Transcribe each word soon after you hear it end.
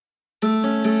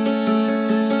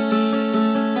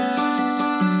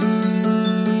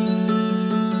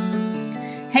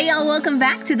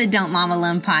back to the Don't Mom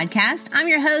Alone podcast. I'm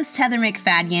your host, Heather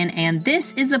McFadden, and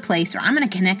this is a place where I'm going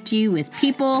to connect you with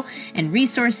people and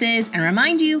resources and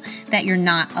remind you that you're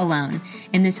not alone.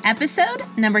 In this episode,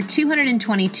 number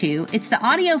 222, it's the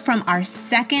audio from our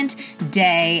second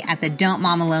day at the Don't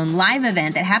Mom Alone live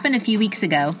event that happened a few weeks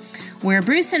ago, where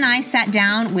Bruce and I sat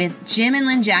down with Jim and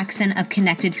Lynne Jackson of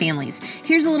Connected Families.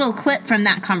 Here's a little clip from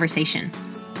that conversation.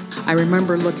 I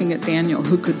remember looking at Daniel,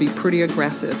 who could be pretty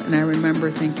aggressive, and I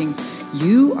remember thinking,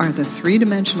 you are the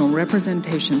three-dimensional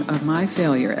representation of my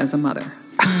failure as a mother.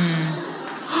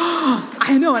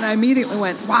 I know, and I immediately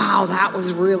went, wow, that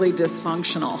was really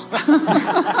dysfunctional.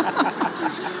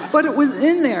 But it was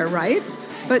in there, right?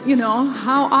 But, you know,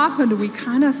 how often do we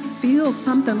kind of feel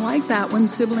something like that when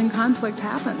sibling conflict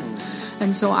happens?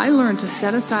 And so I learned to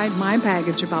set aside my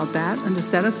baggage about that and to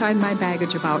set aside my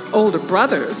baggage about older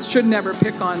brothers should never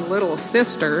pick on little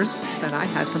sisters that I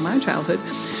had from my childhood,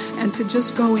 and to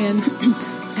just go in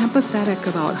empathetic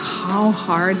about how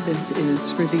hard this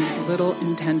is for these little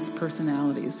intense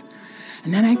personalities.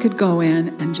 And then I could go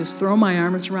in and just throw my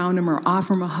arms around them or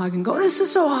offer them a hug and go, this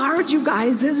is so hard, you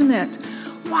guys, isn't it?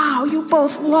 Wow, you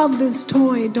both love this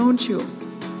toy, don't you?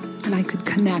 And I could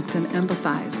connect and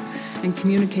empathize and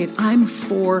communicate, I'm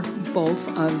for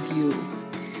both of you.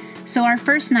 So our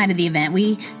first night of the event,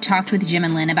 we talked with Jim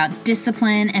and Lynne about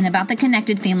discipline and about the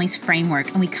Connected Families framework,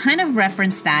 and we kind of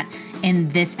referenced that in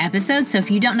this episode. So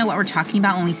if you don't know what we're talking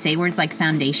about when we say words like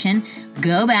foundation,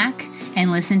 go back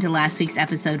and listen to last week's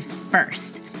episode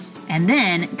first, and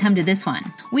then come to this one.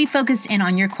 We focused in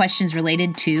on your questions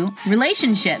related to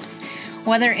relationships,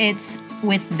 whether it's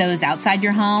with those outside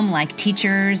your home, like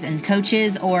teachers and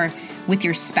coaches, or with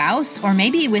your spouse, or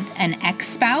maybe with an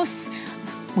ex-spouse,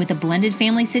 with a blended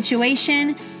family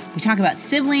situation. We talk about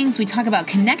siblings. We talk about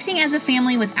connecting as a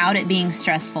family without it being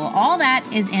stressful. All that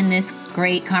is in this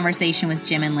great conversation with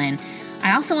Jim and Lynne.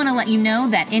 I also want to let you know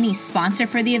that any sponsor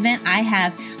for the event I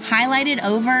have highlighted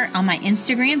over on my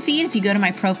Instagram feed. If you go to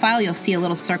my profile, you'll see a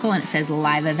little circle and it says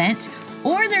live event.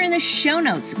 Or they're in the show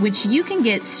notes, which you can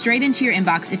get straight into your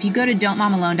inbox. If you go to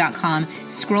don'tmomalone.com,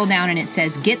 scroll down and it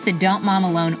says, get the Don't Mom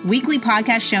Alone weekly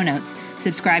podcast show notes.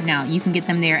 Subscribe now. You can get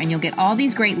them there and you'll get all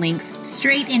these great links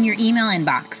straight in your email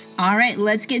inbox. All right,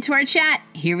 let's get to our chat.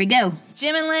 Here we go.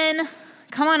 Jim and Lynne,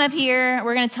 come on up here.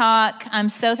 We're going to talk. I'm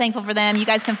so thankful for them. You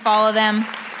guys can follow them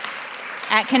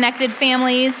at Connected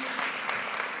Families.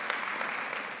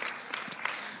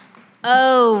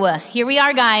 Oh, here we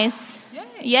are, guys.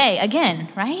 Yay, again,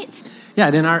 right? Yeah,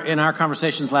 and in our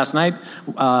conversations last night,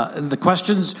 the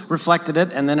questions reflected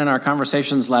it, and then in our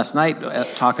conversations last night,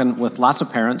 talking with lots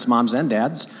of parents, moms and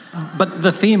dads, but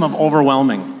the theme of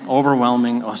overwhelming,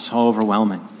 oh, so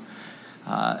overwhelming,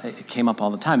 it came up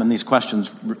all the time, and these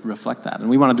questions reflect that. And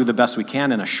we want to do the best we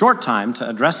can in a short time to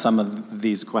address some of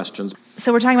these questions.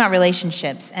 So we're talking about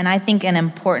relationships, and I think an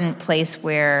important place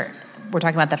where we're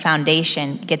talking about the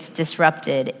foundation gets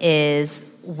disrupted is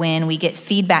when we get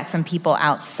feedback from people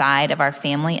outside of our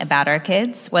family about our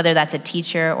kids, whether that's a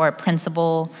teacher or a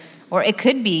principal, or it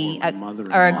could be a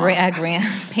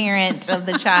grandparent of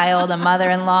the child, a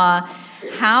mother-in-law.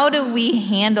 How do we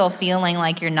handle feeling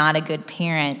like you're not a good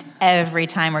parent every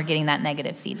time we're getting that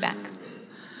negative feedback?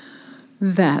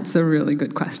 That's a really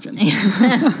good question.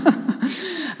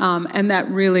 And that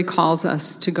really calls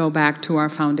us to go back to our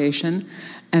foundation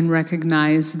and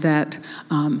recognize that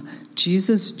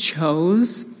Jesus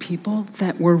chose people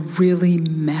that were really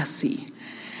messy,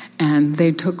 and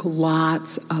they took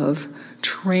lots of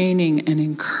training and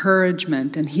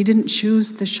encouragement, and he didn't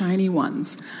choose the shiny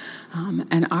ones.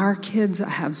 And our kids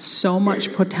have so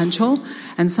much potential,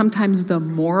 and sometimes the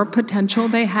more potential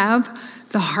they have,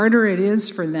 the harder it is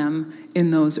for them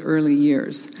in those early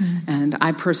years. And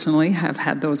I personally have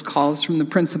had those calls from the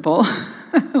principal,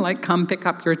 like, come pick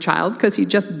up your child because he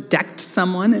just decked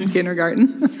someone in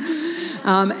kindergarten.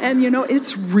 And, you know,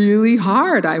 it's really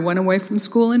hard. I went away from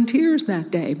school in tears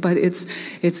that day, but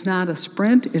it's not a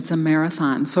sprint, it's a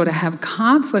marathon. So to have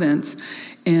confidence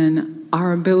in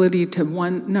our ability to,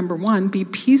 number one, be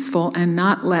peaceful and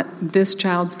not let this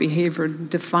child's behavior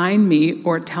define me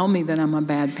or tell me that I'm a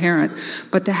bad parent,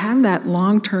 but to have that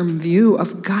long-term view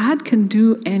of God can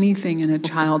do anything in a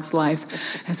child's life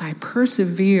as I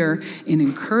persevere in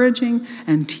encouraging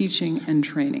and teaching and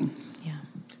training.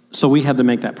 So we had to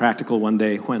make that practical one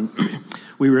day when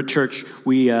we were at church.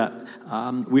 We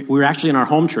were actually in our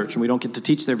home church, and we don't get to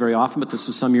teach there very often, but this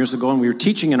was some years ago, and we were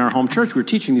teaching in our home church. We were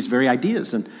teaching these very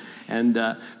ideas, And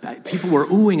people were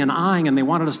oohing and aahing, and they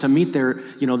wanted us to meet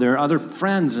their other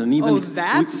friends, and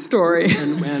even story.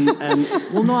 And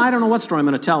well, no, I don't know what story I'm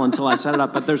going to tell until I set it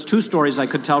up. But there's two stories I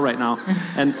could tell right now,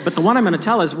 but the one I'm going to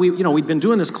tell is we've been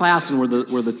doing this class, and we're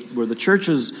the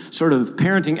church's sort of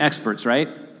parenting experts, right?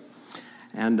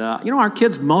 And our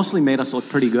kids mostly made us look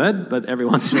pretty good, but every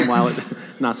once in a while,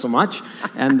 not so much.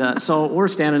 And so we're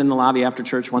standing in the lobby after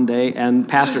church one day, and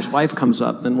pastor's wife comes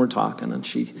up, and we're talking, and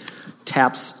she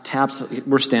taps.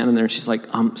 We're standing there, and she's like,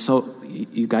 so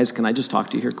you guys, can I just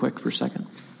talk to you here quick for a second?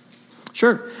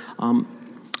 Sure.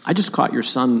 I just caught your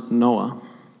son, Noah,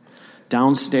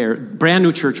 downstairs, brand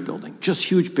new church building, just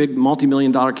huge, big,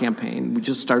 multi-million-dollar campaign. We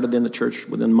just started in the church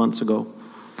within months ago.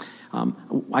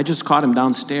 I just caught him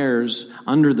downstairs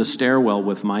under the stairwell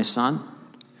with my son.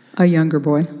 A younger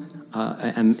boy.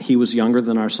 And he was younger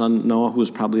than our son, Noah, who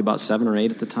was probably about 7 or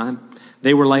 8 at the time.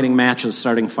 They were lighting matches,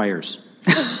 starting fires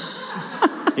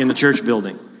in the church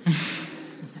building.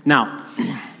 Now,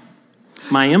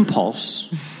 my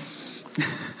impulse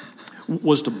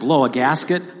was to blow a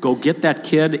gasket, go get that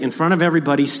kid in front of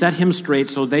everybody, set him straight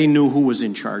so they knew who was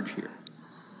in charge here.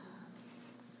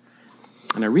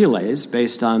 And I realized,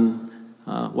 based on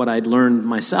what I'd learned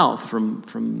myself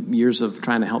from years of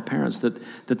trying to help parents,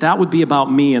 that would be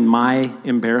about me and my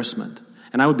embarrassment.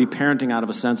 And I would be parenting out of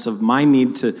a sense of my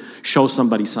need to show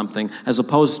somebody something, as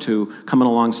opposed to coming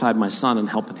alongside my son and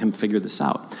helping him figure this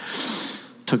out.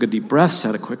 Took a deep breath,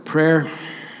 said a quick prayer.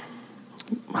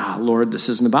 Lord, this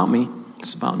isn't about me.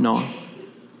 It's about Noah.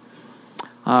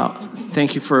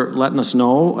 Thank you for letting us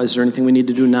know. Is there anything we need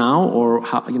to do now, or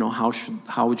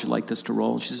how would you like this to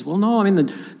roll? She says, well, no. I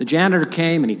mean, the janitor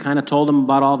came and he kind of told them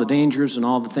about all the dangers and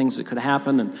all the things that could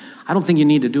happen, and I don't think you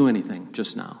need to do anything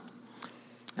just now.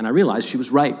 And I realized she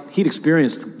was right. He'd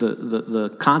experienced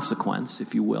the consequence,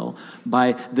 if you will,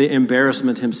 by the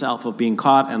embarrassment himself of being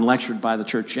caught and lectured by the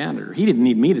church janitor. He didn't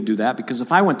need me to do that, because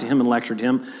if I went to him and lectured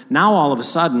him, now all of a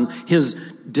sudden his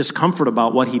discomfort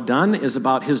about what he'd done is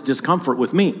about his discomfort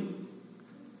with me.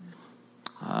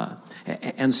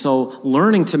 And so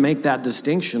learning to make that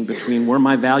distinction between where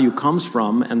my value comes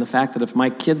from and the fact that if my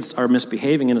kids are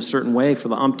misbehaving in a certain way for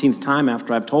the umpteenth time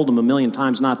after I've told them a million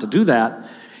times not to do that,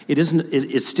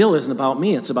 it still isn't about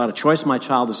me. It's about a choice my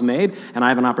child has made, and I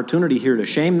have an opportunity here to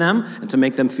shame them and to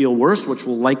make them feel worse, which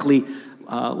will likely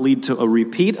lead to a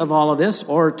repeat of all of this,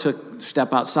 or to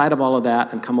step outside of all of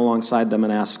that and come alongside them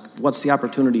and ask, what's the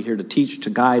opportunity here to teach, to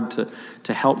guide,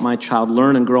 to help my child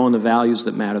learn and grow in the values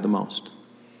that matter the most?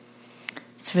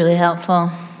 It's really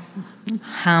helpful.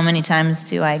 How many times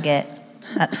do I get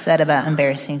upset about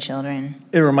embarrassing children?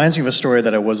 It reminds me of a story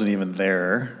that I wasn't even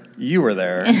there. You were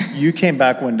there. You came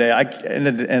back one day. At the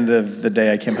end of the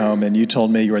day, I came home, and you told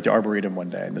me you were at the Arboretum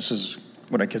one day. And this is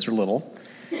when our kids were little.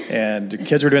 And the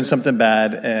kids were doing something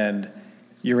bad, and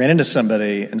you ran into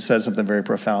somebody and said something very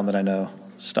profound that I know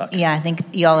stuck. Yeah, I think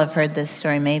y'all have heard this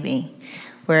story maybe,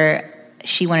 where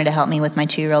she wanted to help me with my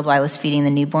 2-year-old while I was feeding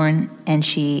the newborn, and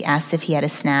she asked if he had a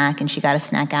snack, and she got a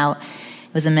snack out.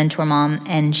 It was a mentor mom,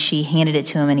 and she handed it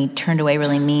to him, and he turned away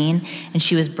really mean, and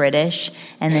she was British,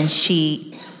 and then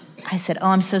I said, oh,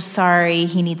 I'm so sorry,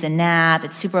 he needs a nap,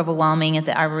 it's super overwhelming at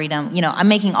the Arboretum. I'm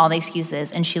making all the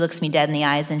excuses, and she looks me dead in the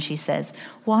eyes, and she says,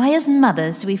 why as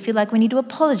mothers do we feel like we need to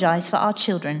apologize for our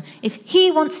children? If he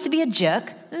wants to be a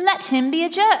jerk, let him be a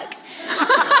jerk.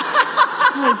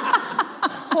 I was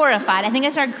horrified. I think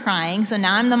I started crying, so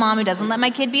now I'm the mom who doesn't let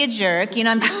my kid be a jerk.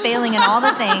 I'm just failing in all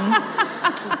the things.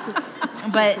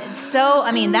 But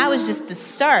that was just the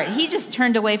start. He just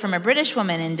turned away from a British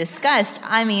woman in disgust.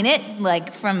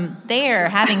 From there,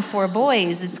 having 4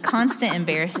 boys, it's constant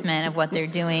embarrassment of what they're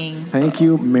doing. Thank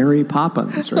you, Mary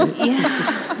Poppins, right?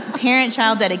 Yeah.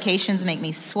 Parent-child dedications make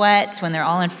me sweat when they're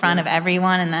all in front of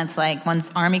everyone, and that's like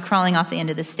one's army crawling off the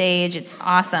end of the stage. It's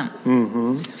awesome.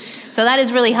 Mm-hmm. So that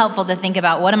is really helpful to think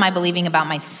about, what am I believing about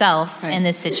myself in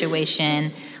this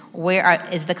situation?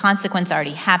 Is the consequence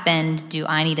already happened? Do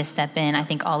I need to step in? I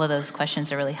think all of those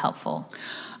questions are really helpful.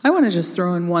 I want to just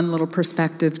throw in one little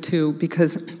perspective, too,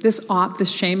 because this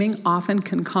shaming often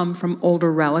can come from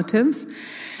older relatives.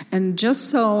 And just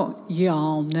so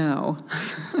y'all know...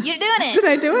 You're doing it. Did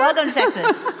I do it? Welcome to Texas.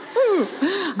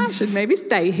 I should maybe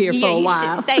stay here for a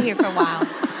while. You should stay here for a while.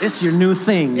 It's your new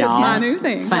thing, y'all. It's my new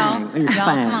thing.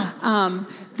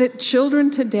 That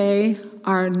children today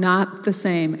are not the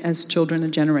same as children a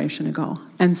generation ago.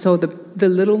 And so the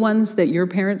little ones that your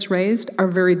parents raised are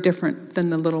very different than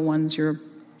the little ones you are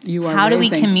raising. How do we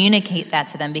communicate that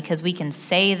to them? Because we can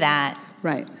say that.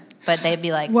 Right. But they'd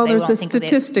be like, well, they there's won't a think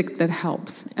statistic that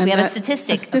helps. We have a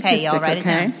statistic. Okay, y'all write it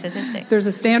down. Statistic. There's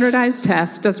a standardized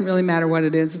test. Doesn't really matter what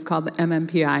it is. It's called the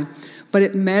MMPI, but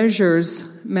it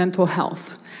measures mental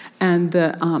health and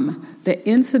the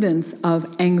incidence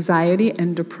of anxiety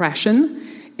and depression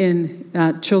in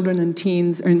children and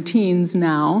teens, or in teens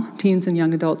and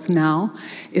young adults now,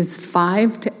 is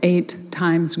 5 to 8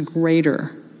 times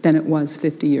greater than it was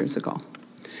 50 years ago.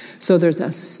 So there's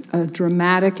a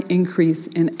dramatic increase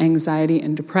in anxiety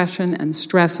and depression and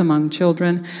stress among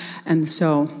children. And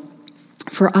so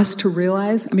for us to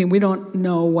realize, I mean, we don't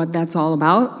know what that's all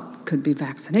about. Could be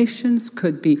vaccinations,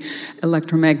 could be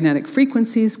electromagnetic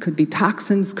frequencies, could be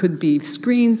toxins, could be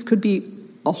screens, could be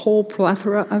a whole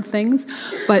plethora of things.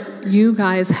 But you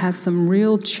guys have some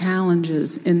real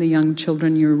challenges in the young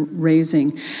children you're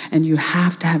raising, and you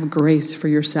have to have grace for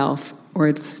yourself, or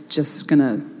it's just going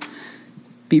to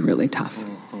be really tough.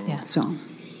 Yeah. So.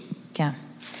 Yeah.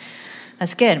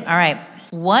 That's good. All right.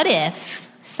 What if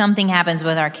something happens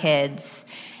with our kids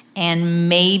and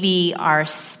maybe our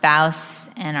spouse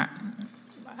and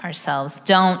ourselves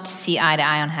don't see eye to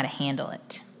eye on how to handle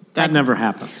it? That never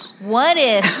happens. What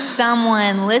if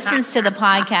someone listens to the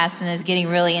podcast and is getting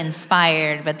really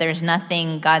inspired, but there's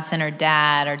nothing God-centered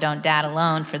dad or don't dad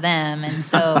alone for them, and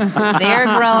so they're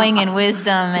growing in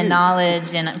wisdom and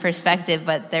knowledge and perspective,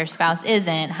 but their spouse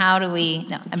isn't? How do we?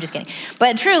 No, I'm just kidding.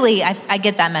 But truly, I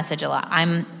get that message a lot.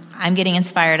 I'm getting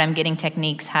inspired. I'm getting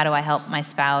techniques. How do I help my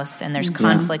spouse? And there's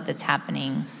conflict that's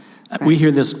happening. Right. We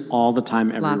hear this all the time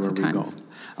everywhere Lots of we times.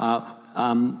 go.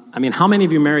 I mean, how many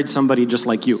of you married somebody just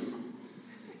like you?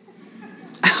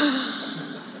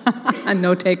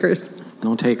 No takers.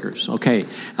 No takers. Okay.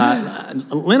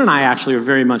 Lynne and I actually are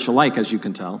very much alike, as you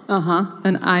can tell.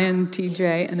 An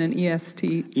INTJ and an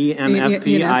EST.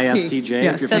 ENFP, ISTJ.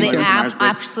 Yes. If you're So familiar the with the Myers-Briggs.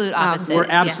 absolute opposites. We're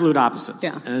absolute opposites.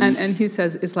 Yeah. And he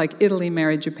says it's like Italy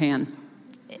married Japan.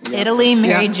 Italy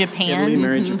married Japan. Italy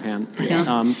married Japan.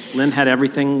 Yeah. Lynne had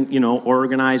everything,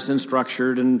 organized and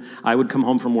structured, and I would come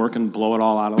home from work and blow it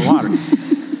all out of the water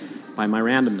by my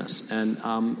randomness.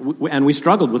 And we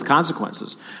struggled with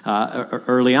consequences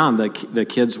early on. The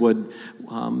kids would,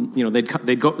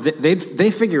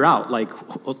 they'd figure out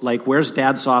like where's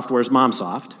dad soft, where's mom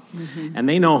soft, and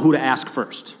they know who to ask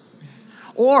first.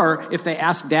 Or if they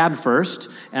ask dad first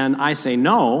and I say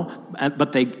no,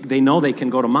 but they know they can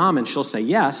go to mom and she'll say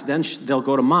yes, then they'll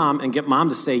go to mom and get mom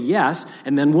to say yes,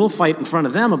 and then we'll fight in front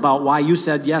of them about why you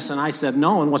said yes and I said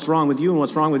no and what's wrong with you and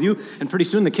what's wrong with you. And pretty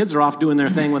soon the kids are off doing their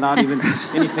thing without even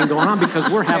anything going on because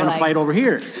we're having a fight over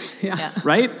here. Yeah.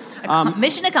 Right?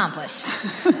 Mission accomplished.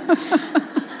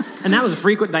 And that was a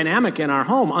frequent dynamic in our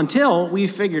home until we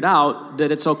figured out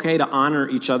that it's okay to honor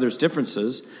each other's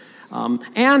differences.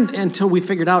 And until we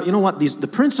figured out, the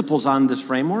principles on this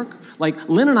framework, like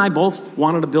Lynne and I both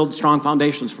wanted to build strong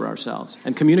foundations for ourselves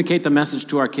and communicate the message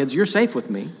to our kids, you're safe with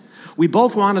me. We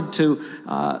both wanted to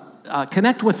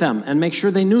connect with them and make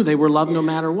sure they knew they were loved no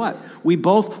matter what. We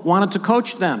both wanted to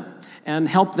coach them and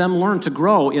help them learn to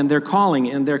grow in their calling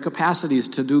and their capacities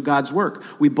to do God's work.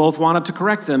 We both wanted to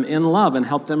correct them in love and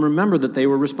help them remember that they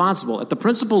were responsible. At the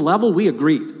principle level, we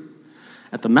agreed.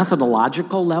 At the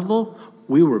methodological level,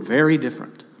 we were very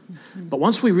different. But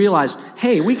once we realized,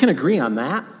 hey, we can agree on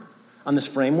that, on this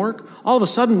framework, all of a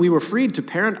sudden we were freed to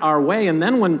parent our way. And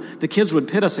then when the kids would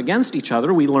pit us against each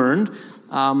other, we learned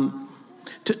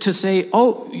to say,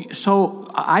 oh, so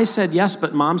I said yes,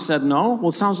 but mom said no? Well,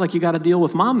 it sounds like you got to deal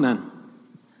with mom then.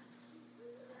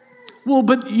 Well,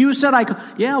 but you said I could.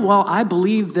 Yeah, well, I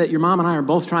believe that your mom and I are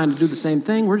both trying to do the same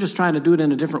thing. We're just trying to do it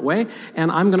in a different way,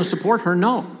 and I'm going to support her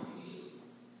no.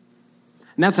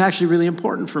 And that's actually really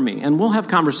important for me. And we'll have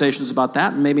conversations about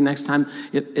that, and maybe next time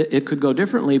it could go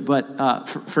differently. But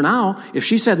for now, if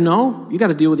she said no, you got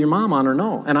to deal with your mom on her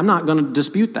no. And I'm not going to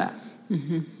dispute that.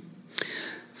 Mm-hmm.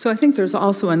 So I think there's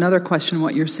also another question.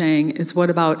 What you're saying is, what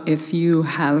about if you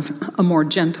have a more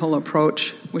gentle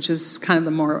approach, which is kind of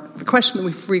the question that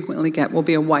we frequently get will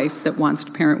be a wife that wants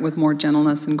to parent with more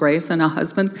gentleness and grace, and a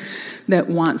husband that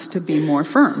wants to be more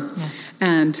firm. Yeah.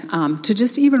 And to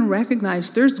just even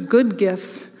recognize there's good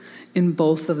gifts in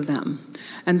both of them.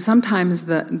 And sometimes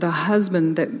the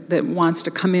husband that wants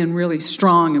to come in really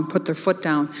strong and put their foot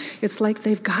down, it's like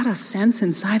they've got a sense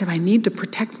inside of, I need to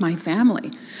protect my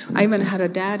family. I even had a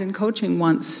dad in coaching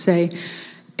once say,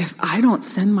 if I don't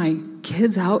send my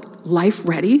kids out life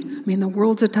ready, I mean, the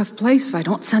world's a tough place. If I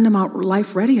don't send them out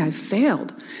life ready, I've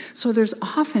failed. So there's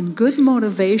often good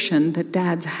motivation that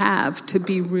dads have to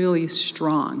be really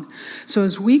strong. So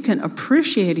as we can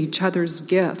appreciate each other's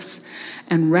gifts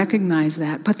and recognize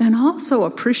that, but then also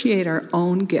appreciate our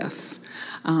own gifts,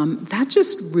 that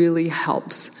just really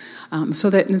helps. So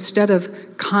that instead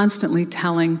of constantly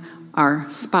telling our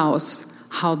spouse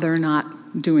how they're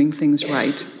not doing things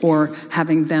right or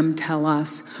having them tell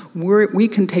us, we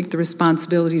can take the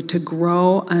responsibility to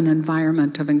grow an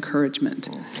environment of encouragement.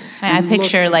 I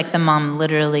picture like the mom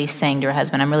literally saying to her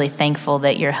husband, I'm really thankful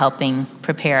that you're helping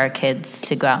prepare our kids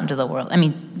to go out into the world. I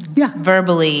mean,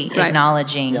 verbally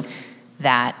acknowledging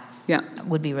that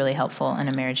would be really helpful in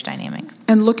a marriage dynamic.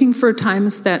 And looking for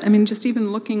times that, just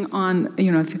even looking on,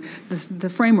 if the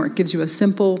framework gives you a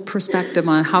simple perspective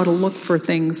on how to look for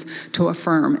things to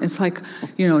affirm. It's like,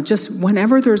 just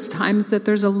whenever there's times that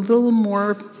there's a little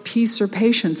more peace or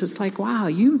patience, it's like, wow,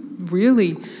 you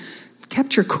really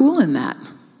kept your cool in that.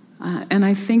 And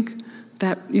I think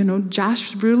that,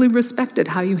 Josh really respected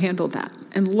how you handled that,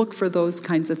 and look for those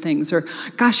kinds of things. Or,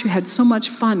 gosh, you had so much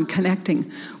fun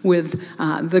connecting with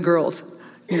the girls,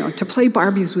 to play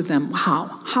Barbies with them.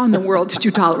 Wow, how in the world did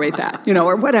you tolerate that?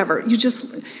 Or whatever.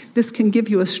 This can give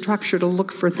you a structure to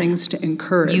look for things to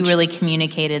encourage. You really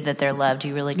communicated that they're loved.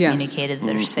 You really communicated that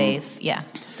they're safe. Yeah,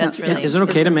 that's really... Is it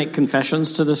okay to make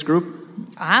confessions to this group?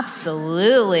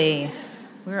 Absolutely.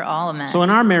 We're all a mess. So in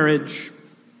our marriage...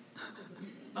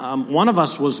 one of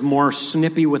us was more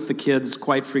snippy with the kids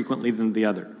quite frequently than the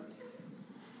other.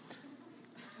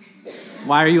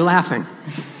 Why are you laughing?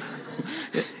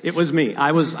 It was me.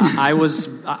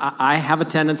 I have a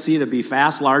tendency to be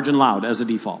fast, large, and loud as a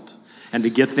default, and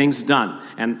to get things done.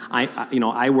 And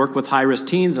I work with high-risk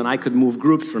teens, and I could move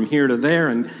groups from here to there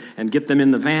and get them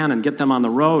in the van and get them on the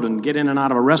road and get in and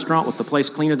out of a restaurant with the place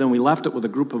cleaner than we left it with a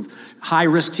group of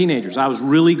high-risk teenagers. I was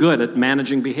really good at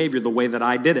managing behavior the way that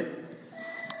I did it.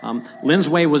 Lynne's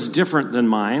way was different than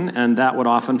mine, and that would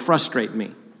often frustrate me.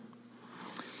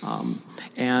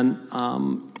 And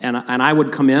I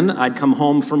would come in, I'd come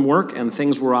home from work, and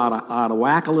things were out of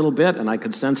whack a little bit, and I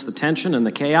could sense the tension and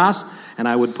the chaos, and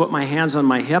I would put my hands on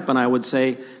my hip, and I would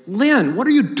say, Lynne, what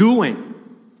are you doing?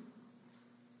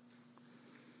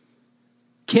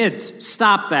 Kids,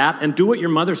 stop that and do what your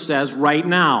mother says right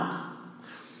now,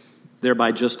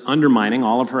 thereby just undermining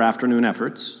all of her afternoon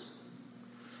efforts.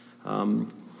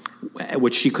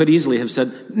 Which she could easily have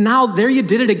said, now there you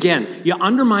did it again. You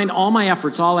undermined all my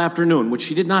efforts all afternoon, which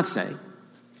she did not say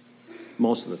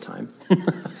most of the time.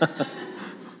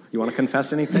 You want to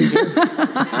confess anything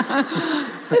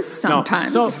here?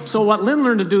 Sometimes. No. So what Lynne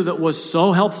learned to do that was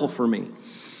so helpful for me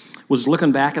was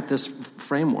looking back at this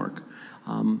framework.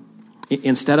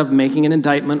 Instead of making an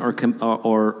indictment or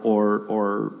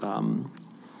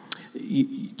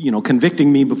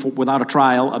convicting me without a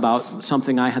trial about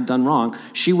something I had done wrong,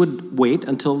 she would wait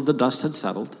until the dust had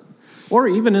settled, or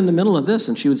even in the middle of this,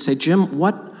 and she would say, Jim,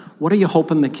 what are you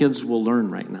hoping the kids will learn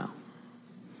right now?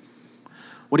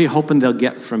 What are you hoping they'll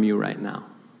get from you right now?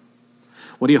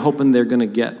 What are you hoping they're going to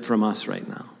get from us right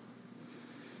now?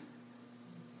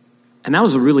 And that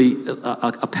was a really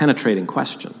a penetrating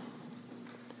question,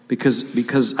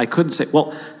 because I couldn't say,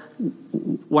 well,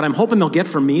 what I'm hoping they'll get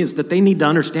from me is that they need to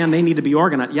understand they need to be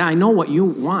organized. Yeah, I know what you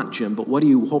want, Jim, but what are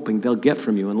you hoping they'll get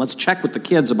from you? And let's check with the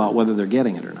kids about whether they're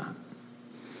getting it or not.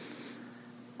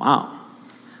 Wow.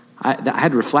 I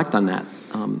had to reflect on that.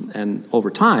 And over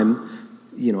time,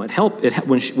 it helped.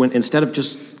 When instead of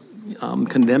just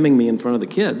condemning me in front of the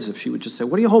kids, if she would just say,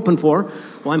 what are you hoping for?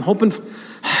 Well, I'm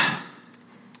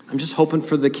just hoping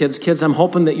for the kids. Kids, I'm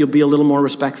hoping that you'll be a little more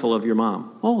respectful of your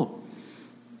mom.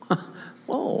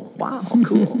 Oh, wow,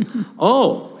 cool.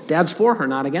 Oh, Dad's for her,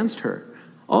 not against her.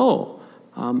 Oh,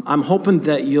 I'm hoping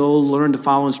that you'll learn to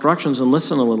follow instructions and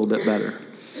listen a little bit better.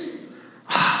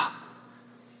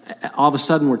 All of a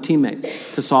sudden, we're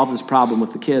teammates to solve this problem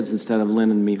with the kids instead of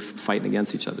Lynne and me fighting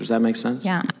against each other. Does that make sense?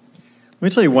 Yeah. Let me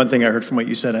tell you one thing I heard from what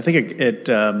you said. I think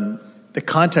the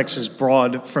context is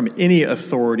broad from any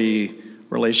authority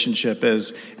relationship.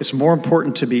 Is it's more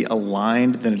important to be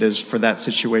aligned than it is for that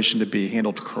situation to be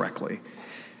handled correctly.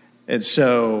 And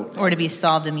so... Or to be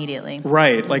solved immediately.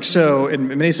 Right. So in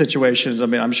many situations,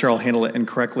 I'm sure I'll handle it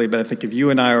incorrectly, but I think if you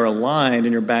and I are aligned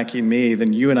and you're backing me,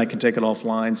 then you and I can take it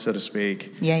offline, so to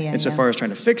speak. Insofar as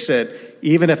trying to fix it,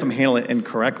 even if I'm handling it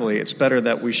incorrectly, it's better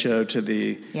that we show to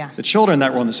the children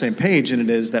that we're on the same page than it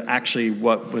is that actually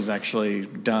what was actually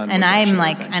done. And I'm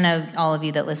like, I know all of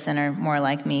you that listen are more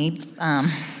like me,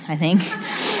 I think,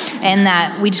 and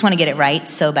that we just want to get it right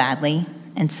so badly.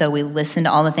 And so we listen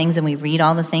to all the things and we read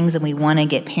all the things and we want to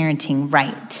get parenting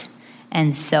right.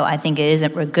 And so I think it is a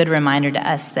good reminder to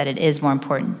us that it is more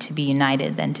important to be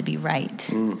united than to be right.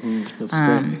 Mm-hmm. That's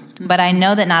great. But I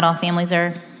know that not all families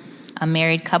are a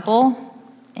married couple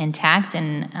intact,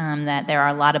 and that there are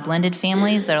a lot of blended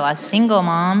families. There are a lot of single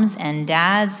moms and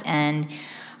dads. And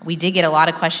we did get a lot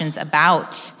of questions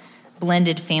about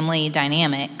blended family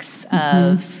dynamics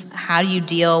of how do you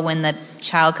deal when the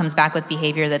child comes back with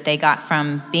behavior that they got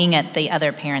from being at the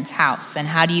other parent's house, and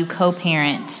how do you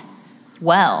co-parent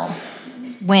well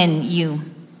when you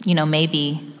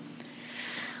maybe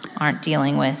aren't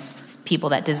dealing with people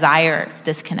that desire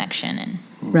this connection. And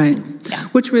right. Yeah.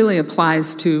 Which really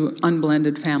applies to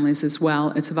unblended families as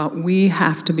well. It's about we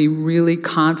have to be really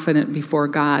confident before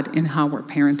God in how we're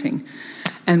parenting.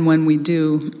 And when we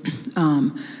do,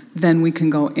 then we can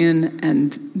go in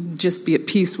and just be at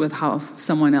peace with how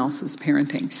someone else is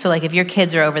parenting. So like if your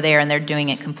kids are over there and they're doing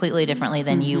it completely differently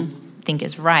than you think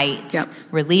is right,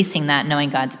 releasing that, knowing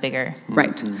God's bigger.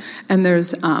 Right. And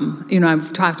there's,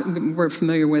 we're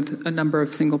familiar with a number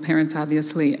of single parents,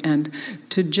 obviously, and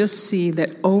to just see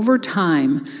that over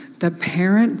time, the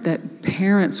parent that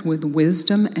parents with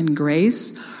wisdom and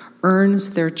grace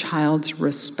earns their child's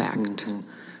respect.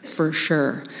 For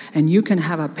sure. And you can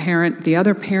have the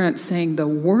other parent saying the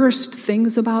worst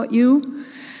things about you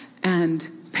and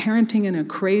parenting in a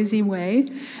crazy way.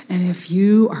 And if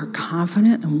you are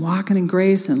confident and walking in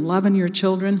grace and loving your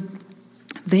children,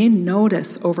 they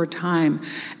notice over time,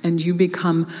 and you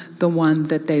become the one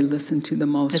that they listen to the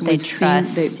most. That they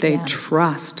trust. They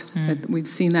trust. We've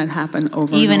seen that happen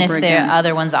over Even and over again. Even if the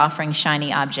other one's offering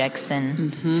shiny objects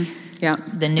and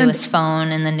the newest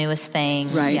phone and the newest thing.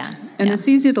 Right. Yeah. And it's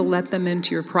easy to let them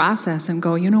into your process and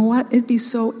go, you know what? It'd be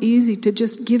so easy to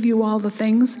just give you all the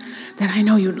things that I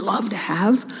know you'd love to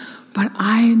have, but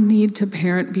I need to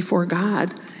parent before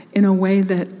God in a way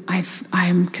that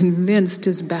I'm convinced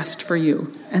is best for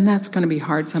you. And that's going to be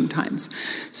hard sometimes.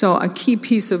 So a key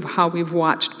piece of how we've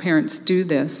watched parents do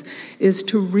this is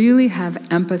to really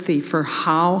have empathy for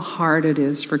how hard it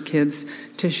is for kids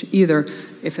to either,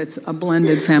 if it's a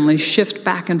blended family, shift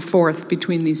back and forth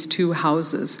between these two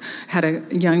houses. Had a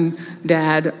young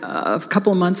dad a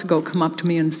couple of months ago come up to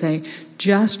me and say,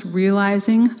 just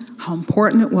realizing how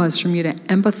important it was for me to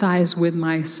empathize with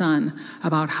my son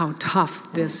about how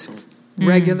tough this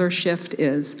regular shift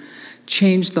is,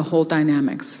 changed the whole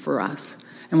dynamics for us.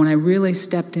 And when I really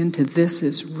stepped into this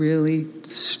is really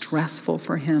stressful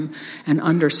for him and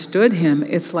understood him,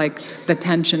 it's like the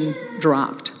tension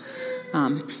dropped.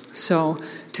 So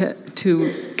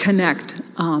to connect,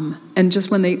 and just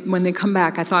when they come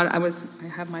back, I thought I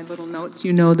have my little notes.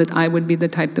 You know that I would be the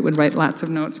type that would write lots of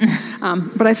notes.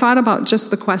 But I thought about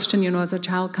just the question, as a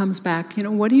child comes back,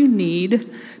 what do you need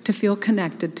to feel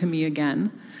connected to me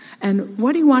again? And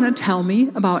what do you want to tell me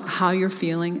about how you're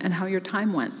feeling and how your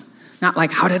time went? Not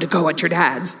like, how did it go at your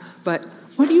dad's, but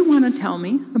what do you want to tell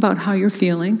me about how you're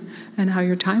feeling and how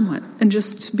your time went? And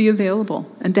just to be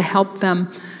available and to help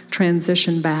them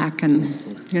transition back and,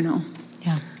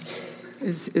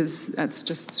 that's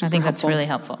just super I think that's helpful. really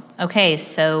helpful. Okay,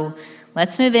 so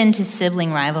let's move into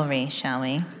sibling rivalry, shall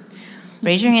we?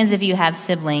 Raise your hands if you have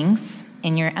siblings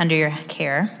under your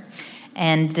care.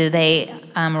 And do they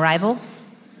rival?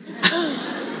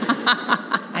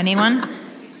 Anyone?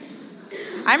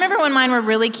 I remember when mine were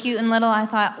really cute and little, I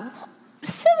thought,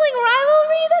 sibling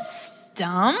rivalry? That's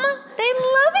dumb. They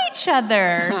love each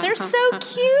other. They're so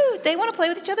cute. They want to play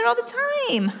with each other all the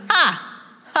time. Ha!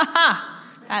 Ha ha!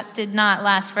 That did not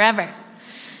last forever.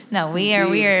 No, we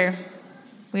are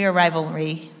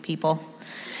rivalry people.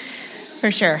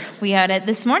 For sure. We had it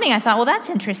this morning. I thought, well, that's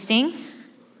interesting.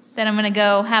 Then I'm going to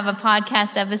go have a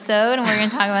podcast episode and we're going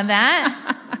to talk about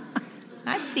that.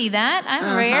 I see that.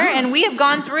 I'm rare. And we have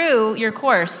gone through your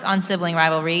course on sibling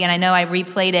rivalry, and I know I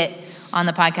replayed it on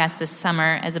the podcast this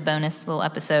summer as a bonus little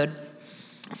episode.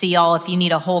 So y'all, if you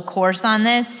need a whole course on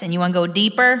this and you want to go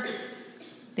deeper,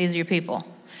 these are your people.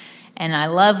 And I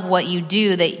love what you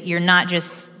do, that you're not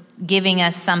just giving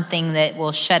us something that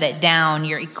will shut it down.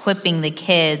 You're equipping the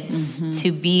kids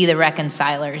to be the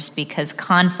reconcilers, because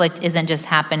conflict isn't just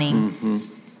happening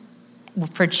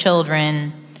for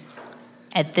children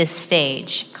at this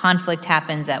stage. Conflict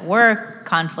happens at work.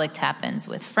 Conflict happens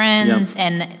with friends.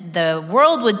 And the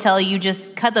world would tell you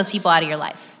just cut those people out of your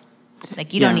life.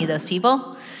 Like, you don't need those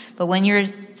people. But when you're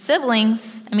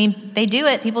siblings, they do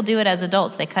it. People do it as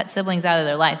adults. They cut siblings out of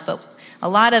their life. But a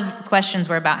lot of questions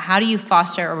were about how do you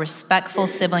foster a respectful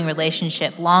sibling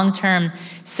relationship, long-term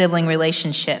sibling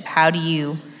relationship? How do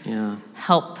you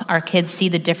help our kids see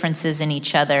the differences in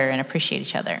each other and appreciate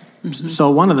each other? So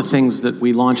one of the things that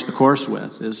we launched the course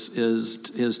with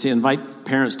is to invite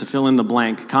parents to fill in the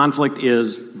blank. Conflict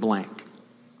is blank.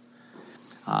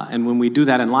 And when we do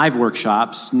that in live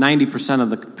workshops, 90%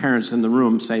 of the parents in the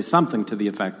room say something to the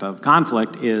effect of,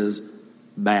 conflict is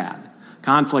bad.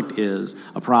 Conflict is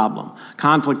a problem.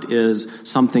 Conflict is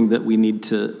something that we need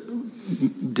to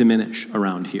diminish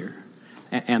around here.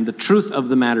 And the truth of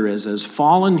the matter is, as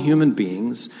fallen human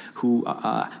beings who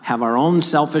have our own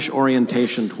selfish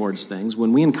orientation towards things,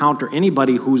 when we encounter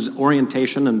anybody whose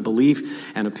orientation and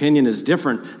belief and opinion is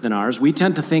different than ours, we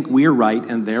tend to think we're right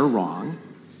and they're wrong.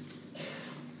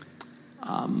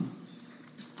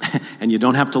 And you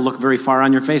don't have to look very far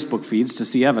on your Facebook feeds to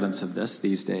see evidence of this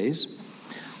these days.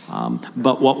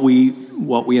 But what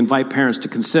we invite parents to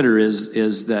consider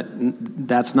is that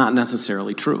that's not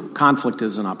necessarily true. Conflict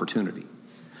is an opportunity.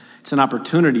 It's an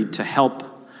opportunity to help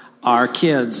our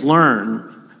kids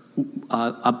learn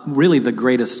really the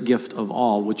greatest gift of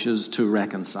all, which is to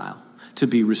reconcile, to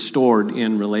be restored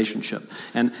in relationship.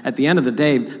 And at the end of the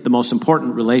day, the most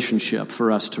important relationship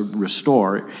for us to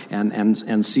restore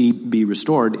and see be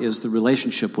restored is the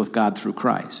relationship with God through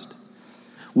Christ.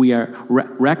 We are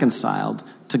reconciled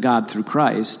to God through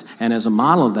Christ, and as a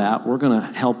model of that, we're going to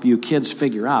help you kids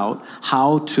figure out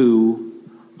how to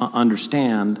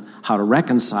understand how to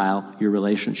reconcile your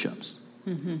relationships.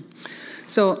 Mm-hmm.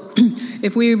 So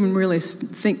if we even really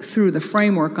think through the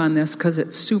framework on this, because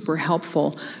it's super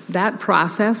helpful, that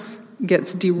process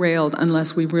gets derailed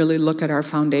unless we really look at our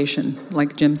foundation.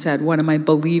 Like Jim said, what am I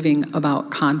believing about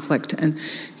conflict? And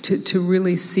to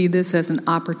really see this as an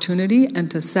opportunity and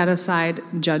to set aside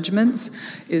judgments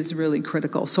is really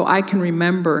critical. So I can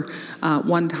remember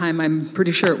one time, I'm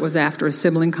pretty sure it was after a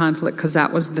sibling conflict, because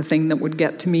that was the thing that would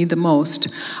get to me the most.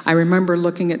 I remember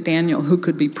looking at Daniel, who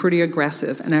could be pretty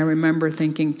aggressive, and I remember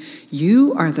thinking,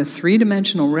 you are the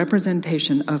three-dimensional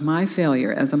representation of my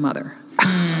failure as a mother.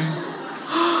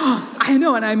 I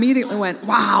know, and I immediately went,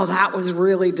 wow, that was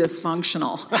really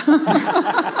dysfunctional.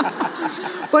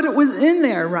 But it was in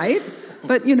there, right?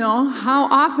 But, how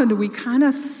often do we kind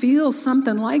of feel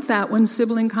something like that when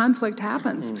sibling conflict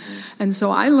happens? Mm-hmm. And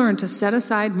so I learned to set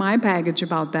aside my baggage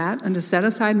about that and to set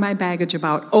aside my baggage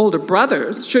about older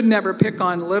brothers should never pick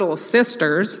on little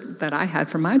sisters that I had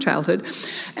from my childhood,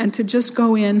 and to just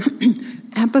go in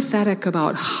empathetic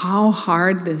about how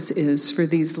hard this is for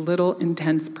these little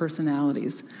intense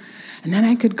personalities. And then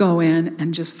I could go in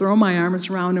and just throw my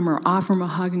arms around him or offer him a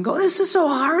hug and go, this is so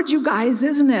hard, you guys,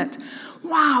 isn't it?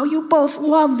 Wow, you both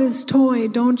love this toy,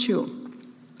 don't you?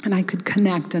 And I could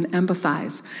connect and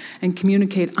empathize and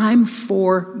communicate, I'm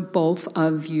for both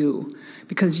of you.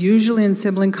 Because usually in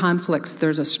sibling conflicts,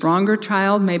 there's a stronger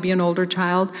child, maybe an older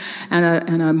child,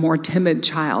 and a more timid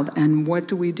child. And what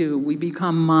do? We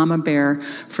become mama bear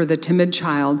for the timid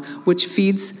child, which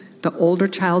feeds the older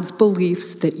child's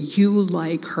beliefs that you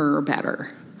like her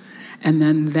better. And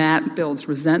then that builds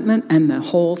resentment and the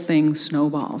whole thing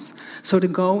snowballs. So to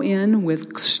go in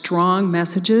with strong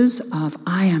messages of,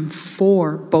 I am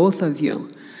for both of you.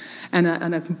 And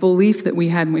a belief that we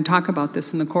had, and we talk about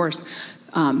this in the course,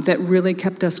 that really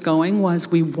kept us going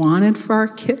was we wanted for our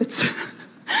kids.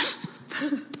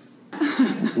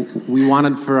 We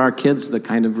wanted for our kids the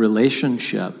kind of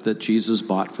relationship that Jesus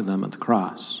bought for them at the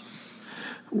cross.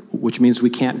 Which means we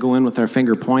can't go in with our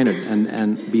finger pointed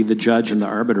and be the judge and the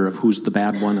arbiter of who's the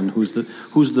bad one and who's the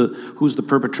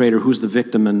perpetrator, who's the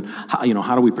victim, and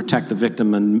how do we protect the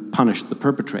victim and punish the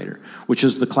perpetrator, which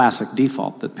is the classic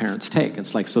default that parents take.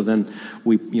 It's like, so then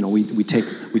we take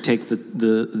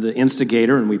the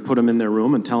instigator and we put them in their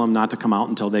room and tell them not to come out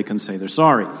until they can say they're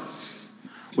sorry,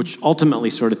 which ultimately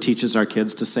sort of teaches our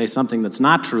kids to say something that's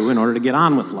not true in order to get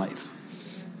on with life.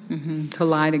 Mm-hmm. To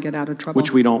lie to get out of trouble.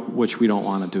 Which we don't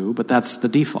want to do, but that's the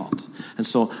default. And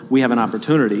so we have an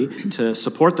opportunity to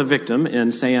support the victim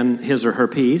in saying his or her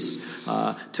piece,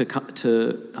 to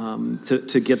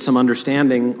get some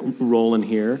understanding role in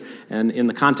here. And in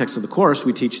the context of the course,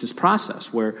 we teach this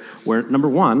process where number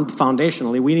one,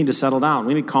 foundationally, we need to settle down.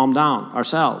 We need to calm down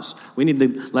ourselves. We need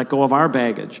to let go of our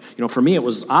baggage. For me, it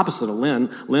was opposite of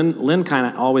Lynne. Lynne kind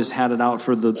of always had it out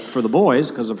for the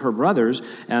boys because of her brothers,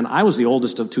 and I was the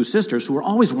oldest of two sisters who were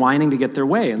always whining to get their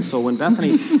way. And so when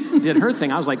Bethany did her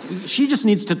thing, I was like, she just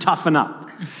needs to toughen up.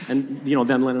 And,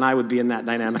 then Lynn and I would be in that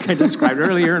dynamic I described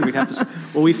earlier, and we'd have to say,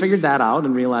 well, we figured that out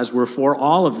and realized we're for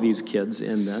all of these kids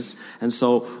in this. And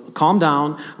so calm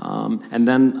down, and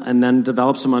then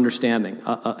develop some understanding.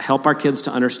 Help our kids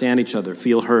to understand each other,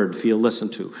 feel heard, feel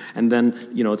listened to. And then,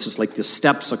 it's just like the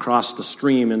steps across the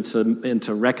stream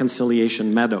into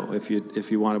reconciliation meadow, if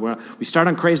you want to. We start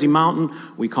on Crazy Mountain,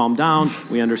 we calm down,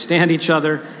 we understand each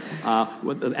other,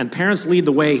 and parents lead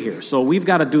the way here. So we've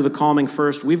got to do the calming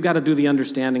first, we've got to do the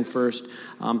understanding first,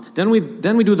 then we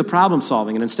do the problem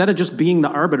solving. And instead of just being the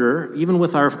arbiter, even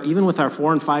with our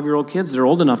 4 and 5 year old kids, they're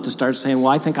old enough to start saying,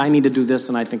 well, I think I need to do this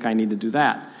and I think I need to do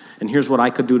that. And here's what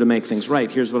I could do to make things right.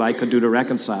 Here's what I could do to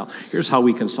reconcile. Here's how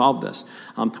we can solve this.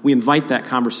 We invite that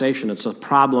conversation. It's a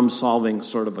problem-solving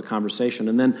sort of a conversation.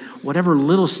 And then whatever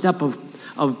little step of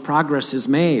of progress is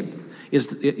made,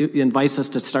 it invites us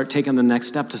to start taking the next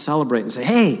step to celebrate and say,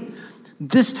 hey,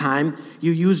 this time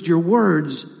you used your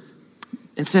words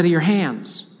instead of your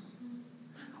hands.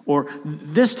 Or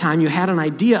this time you had an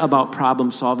idea about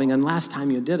problem solving and last time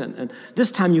you didn't. And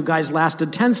this time you guys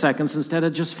lasted 10 seconds instead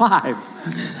of just 5.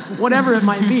 Whatever it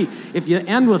might be. If you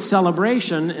end with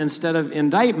celebration instead of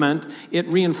indictment, it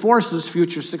reinforces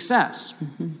future success.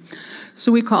 Mm-hmm.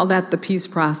 So we call that the peace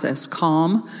process.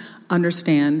 Calm,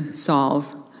 understand,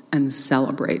 solve, and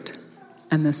celebrate.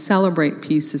 And the celebrate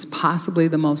piece is possibly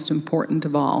the most important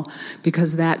of all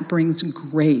because that brings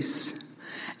grace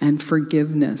and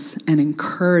forgiveness and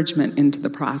encouragement into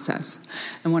the process.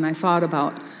 And when I thought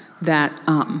about that,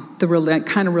 the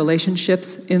kind of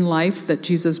relationships in life that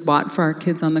Jesus bought for our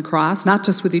kids on the cross, not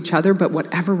just with each other, but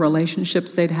whatever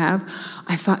relationships they'd have,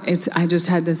 I just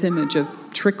had this image of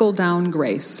trickle down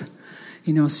grace,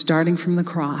 starting from the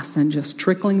cross and just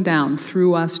trickling down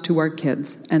through us to our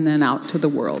kids and then out to the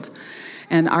world.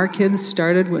 And our kids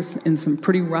started in some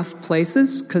pretty rough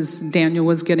places because Daniel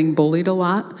was getting bullied a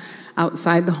lot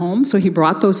outside the home, so he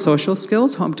brought those social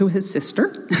skills home to his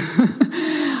sister.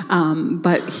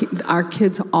 Our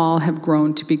kids all have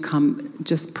grown to become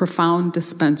just profound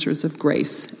dispensers of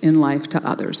grace in life to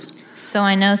others. So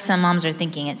I know some moms are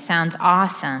thinking it sounds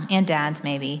awesome, and dads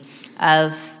maybe,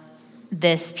 of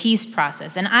this peace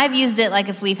process. And I've used it like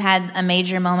if we've had a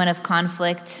major moment of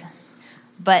conflict,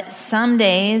 but some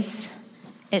days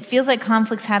it feels like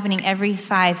conflict's happening every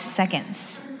 5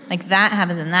 seconds. Like that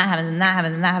happens and that happens and that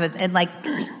happens and that happens. And like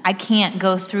I can't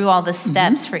go through all the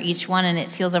steps for each one and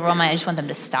it feels overwhelming. I just want them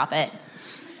to stop it.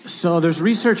 So there's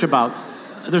research about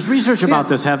this,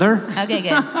 Heather. Okay,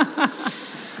 good.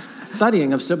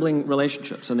 Studying of sibling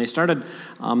relationships. And they started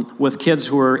with kids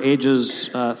who were ages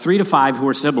 3 to 5 who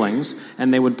were siblings,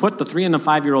 and they would put the 3 and the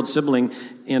 5-year-old sibling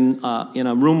in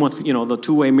a room with the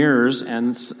two-way mirrors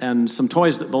and some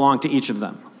toys that belonged to each of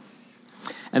them.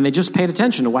 And they just paid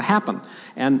attention to what happened.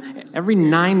 And every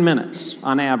 9 minutes,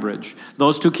 on average,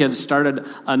 those two kids started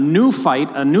a new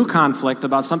fight, a new conflict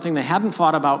about something they hadn't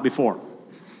thought about before.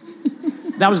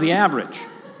 That was the average.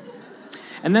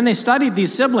 And then they studied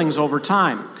these siblings over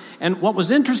time. And what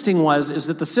was interesting is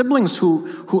that the siblings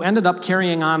who ended up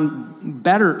carrying on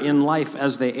better in life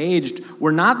as they aged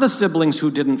were not the siblings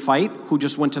who didn't fight, who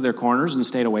just went to their corners and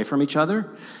stayed away from each other.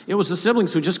 It was the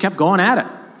siblings who just kept going at it.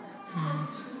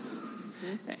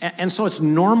 And so it's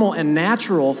normal and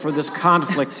natural for this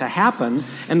conflict to happen.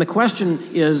 And the question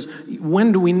is,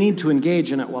 when do we need to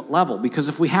engage and at what level? Because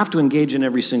if we have to engage in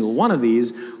every single one of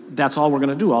these, that's all we're going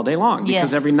to do all day long.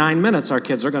 Because every 9 minutes, our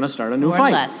kids are going to start a new fight.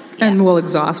 Or less. Yeah. And we'll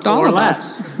exhaust all of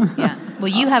us. Yeah. Well,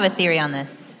 you have a theory on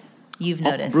this. You've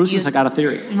noticed. Bruce has got a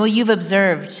theory. Well, you've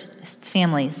observed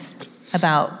families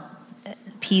about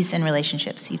peace and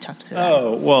relationships. You talked to that.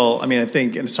 Oh, well, I mean, I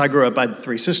think, and so I grew up, I had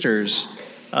 3 sisters.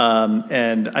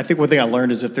 And I think one thing I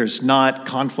learned is if there's not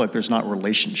conflict, there's not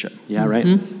relationship. Yeah, right.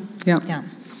 Mm-hmm. Yeah.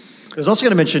 I was also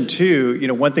going to mention, too,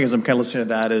 one thing as I'm kind of listening to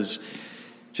that is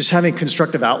just having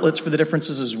constructive outlets for the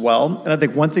differences as well. And I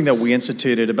think one thing that we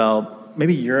instituted about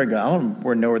maybe a year ago, I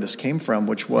don't know where this came from,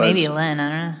 which was... Maybe Lynne, I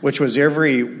don't know. Which was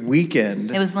every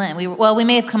weekend... It was Lynne. We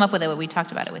may have come up with it, but we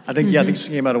talked about it with you. I think this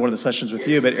came out of one of the sessions with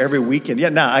you, but every weekend...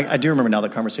 I do remember now the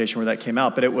conversation where that came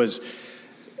out, but it was...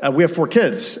 we have 4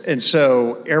 kids, and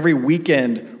so every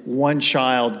weekend, one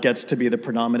child gets to be the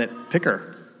predominant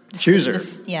picker, chooser.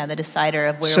 The decider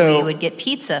of where we would get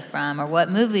pizza from, or what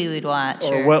movie we'd watch.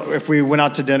 Or what, if we went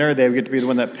out to dinner, they would get to be the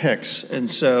one that picks. And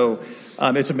so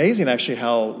it's amazing, actually,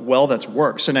 how well that's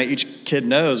worked. So now each kid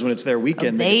knows when it's their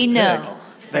weekend. They know.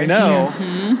 They know.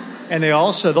 Mm-hmm. And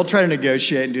they'll try to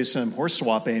negotiate and do some horse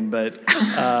swapping, but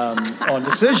on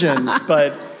decisions,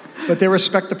 but they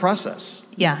respect the process.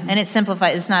 Yeah, and it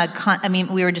simplifies. It's not.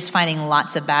 We were just finding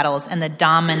lots of battles, and the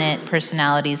dominant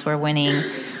personalities were winning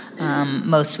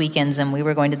most weekends, and we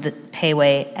were going to the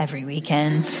payway every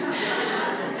weekend.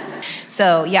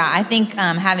 So, I think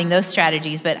having those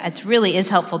strategies, but it really is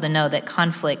helpful to know that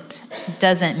conflict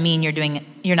doesn't mean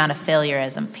you're not a failure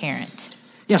as a parent.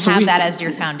 Yeah, so have that as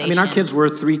your foundation. Our kids were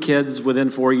 3 kids within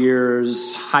 4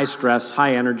 years, high stress,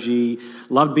 high energy,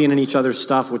 loved being in each other's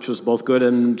stuff, which was both good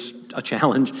and a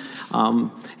challenge.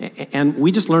 And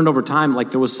we just learned over time,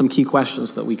 there was some key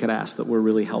questions that we could ask that were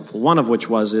really helpful. One of which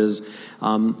is,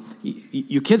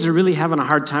 you kids are really having a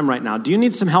hard time right now. Do you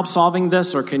need some help solving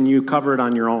this, or can you cover it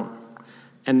on your own?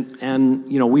 And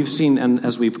we've seen, and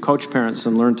as we've coached parents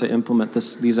and learned to implement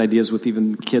these ideas with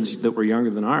even kids that were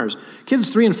younger than ours, kids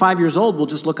 3 and 5 years old will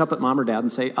just look up at mom or dad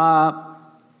and say,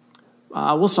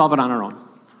 we'll solve it on our own.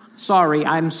 Sorry,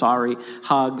 I'm sorry.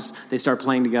 Hugs. They start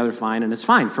playing together fine, and it's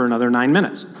fine for another 9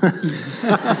 minutes.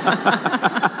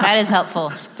 That is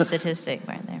helpful statistic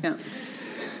right there. Yeah.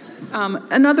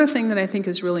 Another thing that I think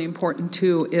is really important,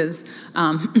 too, is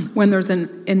when there's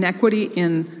an inequity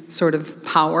in sort of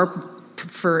power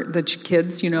for the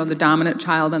kids, the dominant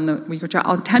child and the weaker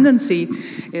child, a tendency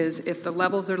is, if the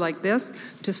levels are like this,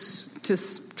 to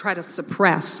try to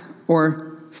suppress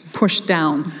or push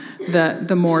down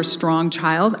the more strong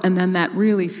child, and then that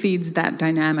really feeds that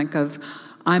dynamic of,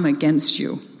 I'm against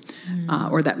you.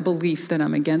 Or that belief that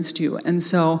I'm against you. And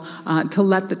so to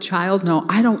let the child know,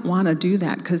 I don't want to do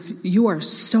that because you are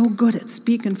so good at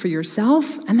speaking for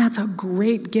yourself, and that's a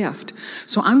great gift.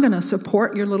 So I'm going to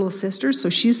support your little sister so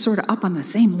she's sort of up on the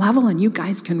same level and you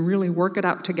guys can really work it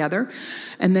out together.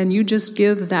 And then you just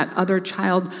give that other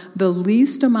child the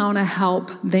least amount of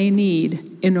help they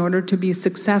need in order to be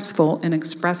successful in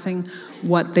expressing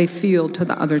what they feel to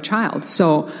the other child.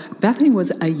 So Bethany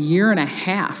was 1.5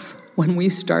 years when we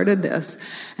started this,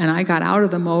 and I got out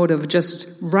of the mode of just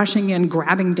rushing in,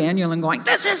 grabbing Daniel and going,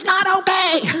 this is not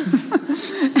okay.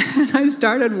 And I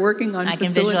started working on I can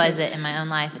visualize it in my own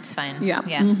life. It's fine. Yeah.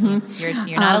 Mm-hmm.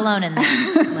 You're not alone in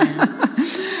that, Lynne.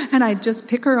 And I'd just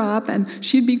pick her up, and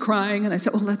she'd be crying, and I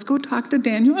said, well, let's go talk to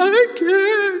Daniel. I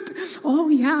can't. Oh,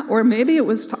 yeah. Or maybe it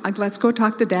was, let's go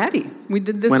talk to Daddy. We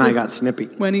did this when I got snippy.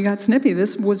 When he got snippy.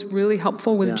 This was really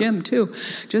helpful with Jim, too.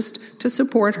 Just to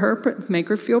support her, make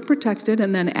her feel protected,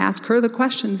 and then ask her the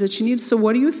questions that she needs. So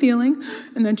what are you feeling?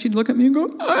 And then she'd look at me and go,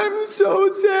 I'm so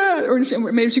sad. Or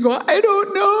maybe she'd go, I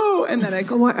don't know. And then I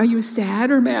go, what, are you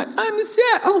sad or mad? I'm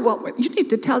sad. Oh, well, you need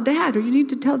to tell Dad, or you need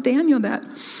to tell Daniel that.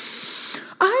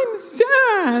 I'm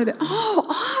sad.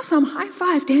 Oh, awesome. High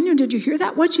five. Daniel, did you hear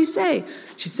that? What'd she say?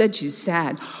 She said she's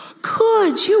sad.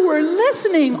 Good. You were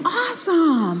listening.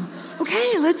 Awesome.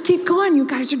 Okay, let's keep going. You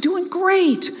guys are doing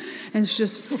great. And it's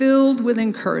just filled with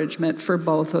encouragement for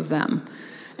both of them.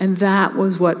 And that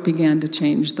was what began to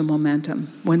change the momentum,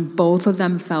 when both of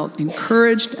them felt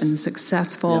encouraged and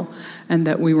successful, and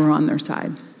that we were on their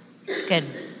side. That's good.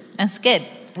 That's good.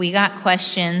 We got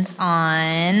questions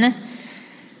on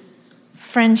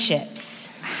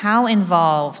friendships. How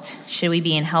involved should we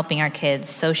be in helping our kids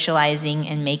socializing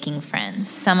and making friends?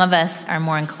 Some of us are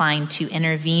more inclined to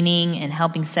intervening and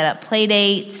helping set up play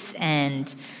dates,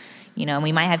 and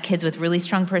we might have kids with really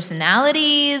strong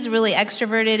personalities, really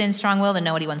extroverted and strong-willed, and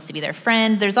nobody wants to be their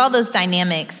friend. There's all those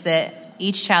dynamics that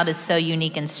each child is so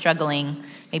unique and struggling.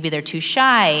 Maybe they're too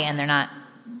shy and they're not.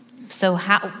 So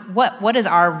what is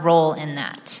our role in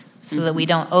that, so that we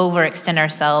don't overextend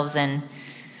ourselves, and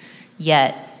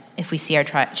yet if we see our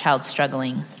child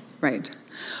struggling? Right.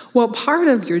 Well, part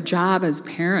of your job as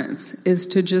parents is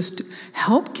to just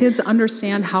help kids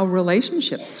understand how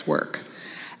relationships work.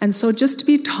 And so just to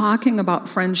be talking about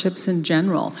friendships in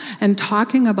general and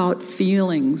talking about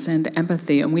feelings and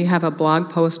empathy. And we have a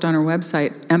blog post on our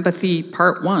website, Empathy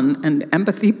Part 1 and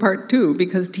Empathy Part 2,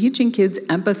 because teaching kids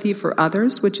empathy for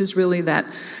others, which is really that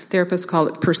therapists call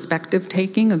it perspective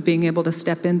taking, of being able to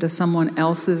step into someone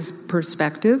else's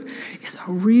perspective, is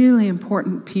a really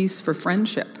important piece for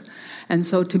friendship. And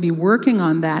so to be working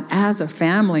on that as a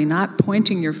family, not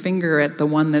pointing your finger at the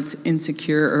one that's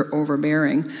insecure or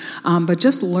overbearing, but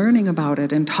just learning about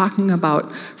it and talking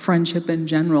about friendship in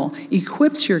general,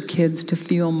 equips your kids to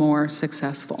feel more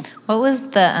successful. What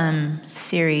was the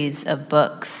series of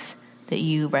books that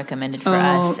you recommended for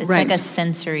us? It's like a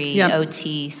sensory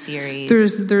OT series.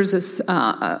 There's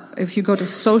if you go to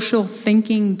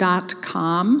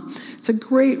socialthinking.com, it's a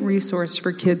great resource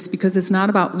for kids because it's not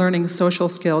about learning social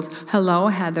skills. Hello,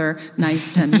 Heather,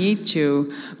 nice to meet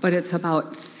you. But it's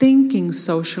about thinking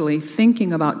socially,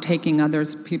 thinking about taking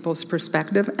people's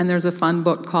perspective. And there's a fun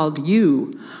book called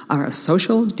You Are a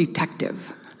Social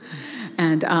Detective.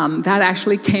 And that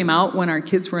actually came out when our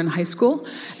kids were in high school.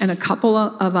 And a couple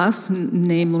of us,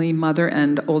 namely mother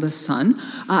and oldest son,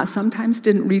 sometimes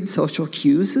didn't read social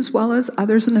cues as well as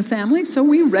others in the family. So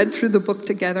we read through the book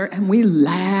together, and we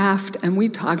laughed, and we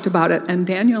talked about it. And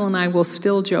Daniel and I will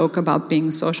still joke about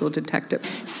being social detectives.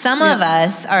 Some of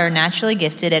us are naturally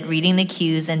gifted at reading the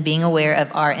cues and being aware of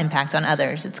our impact on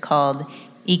others. It's called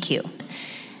EQ.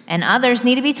 And others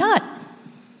need to be taught.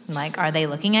 Like, are they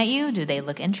looking at you? Do they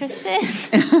look interested?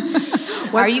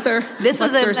 What's their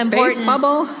space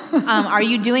bubble? Are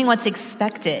you doing what's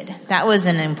expected? That was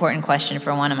an important question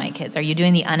for one of my kids. Are you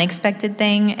doing the unexpected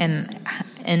thing?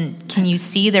 And can you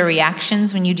see their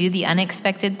reactions when you do the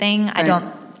unexpected thing? Right.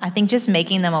 I think just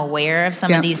making them aware of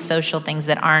some of these social things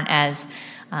that aren't as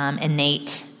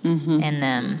innate in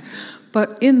them.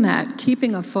 But in that,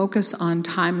 keeping a focus on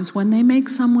times when they make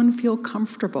someone feel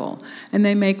comfortable and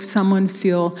they make someone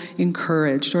feel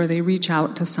encouraged, or they reach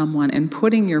out to someone, and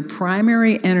putting your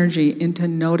primary energy into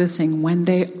noticing when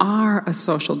they are a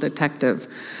social detective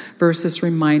versus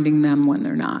reminding them when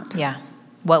they're not. Yeah.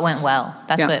 What went well?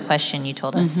 That's Yeah. what question you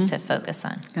told us to focus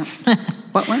on. Yeah.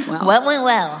 What went well? What went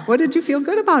well? What did you feel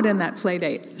good about in that play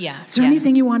date? Yeah. Is there Yeah.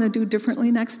 anything you want to do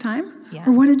differently next time? Yeah.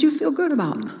 Or what did you feel good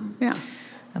about? Yeah.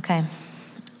 Okay.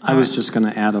 I was just going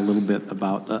to add a little bit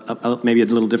about maybe a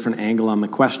little different angle on the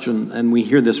question, and we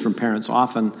hear this from parents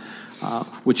often,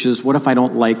 which is, what if I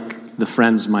don't like the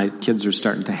friends my kids are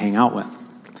starting to hang out with?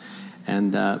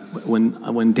 And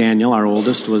when Daniel, our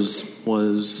oldest, was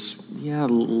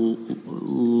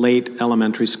late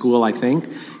elementary school, I think,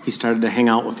 he started to hang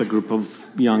out with a group of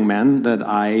young men that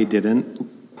I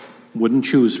wouldn't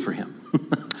choose for him.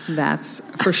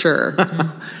 That's for sure.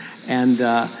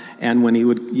 And when he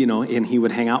would, and he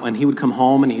would hang out, and he would come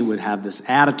home, and he would have this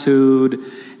attitude,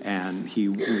 and he,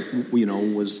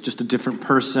 was just a different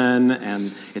person.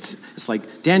 And it's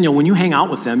like, Daniel, when you hang out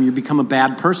with them, you become a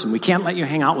bad person. We can't let you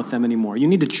hang out with them anymore. You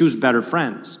need to choose better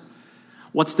friends.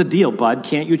 What's the deal, bud?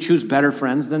 Can't you choose better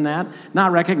friends than that?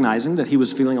 Not recognizing that he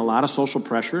was feeling a lot of social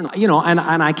pressure, and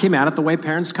I came at it the way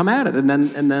parents come at it, and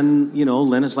then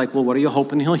Lynne is like, well, what are you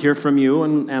hoping he'll hear from you?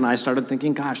 And I started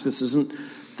thinking, gosh, this isn't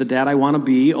the dad I want to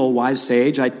be. Oh, wise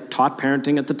sage. I taught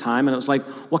parenting at the time, and it was like,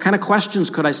 what kind of questions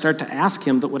could I start to ask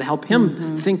him that would help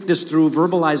him think this through,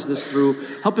 verbalize this through,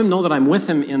 help him know that I'm with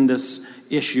him in this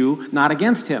issue, not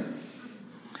against him.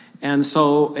 And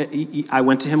so I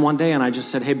went to him one day and I just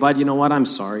said, hey, bud, you know what? I'm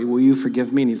sorry. Will you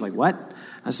forgive me? And he's like, what?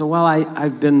 I said, well,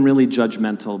 I've been really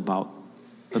judgmental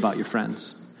about your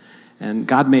friends. And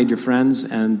God made your friends,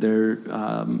 and they're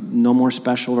no more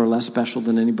special or less special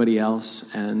than anybody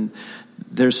else. And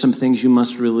there's some things you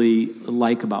must really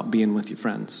like about being with your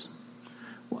friends.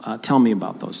 Tell me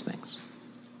about those things.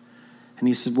 And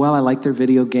he said, well, I like their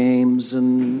video games,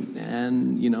 and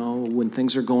when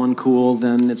things are going cool,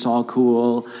 then it's all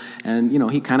cool. And,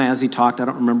 he kind of, as he talked, I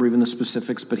don't remember even the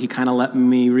specifics, but he kind of let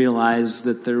me realize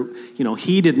that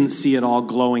he didn't see it all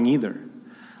glowing either.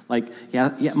 Like,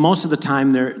 yeah, most of the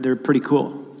time they're pretty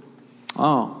cool.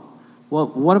 Oh, well,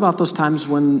 what about those times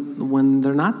when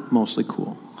they're not mostly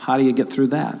cool? How do you get through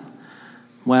that?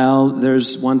 Well,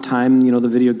 there's one time, the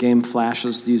video game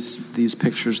flashes these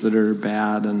pictures that are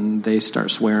bad, and they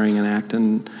start swearing and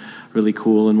acting really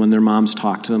cool, and when their moms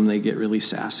talk to them, they get really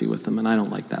sassy with them, and I don't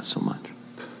like that so much.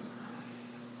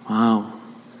 Wow.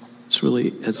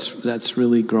 That's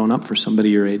really grown up for somebody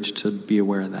your age to be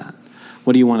aware of that.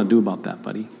 What do you want to do about that,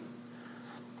 buddy?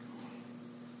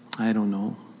 I don't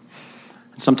know.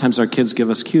 And sometimes our kids give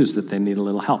us cues that they need a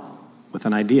little help with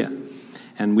an idea,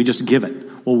 and we just give it.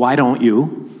 Well, why don't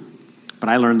you? But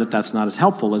I learned that that's not as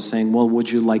helpful as saying, well,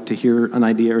 would you like to hear an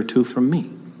idea or two from me?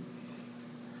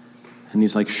 And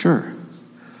he's like, sure.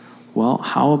 Well,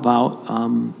 how about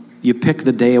you pick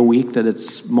the day a week that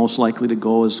it's most likely to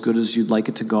go as good as you'd like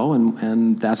it to go,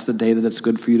 and that's the day that it's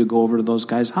good for you to go over to those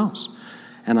guys' house.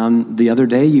 And on the other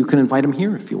day, you can invite them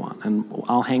here if you want, and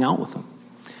I'll hang out with them.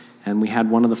 And we had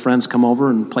one of the friends come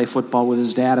over and play football with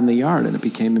his dad in the yard, and it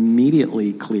became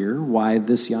immediately clear why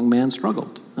this young man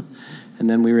struggled. And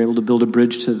then we were able to build a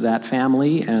bridge to that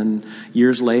family, and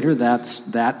years later,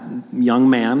 that young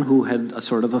man who had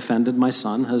sort of offended my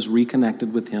son has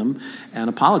reconnected with him and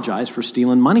apologized for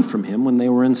stealing money from him when they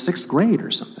were in 6th grade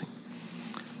or something,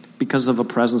 because of a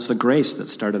presence of grace that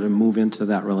started to move into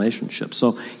that relationship.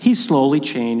 So he slowly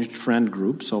changed friend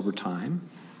groups over time,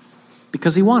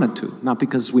 because he wanted to, not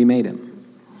because we made him,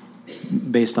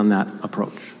 based on that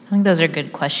approach. I think those are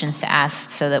good questions to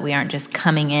ask so that we aren't just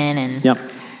coming in and Yep.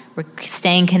 we're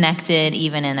staying connected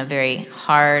even in a very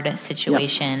hard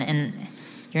situation. Yep. And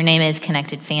your name is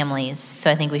Connected Families,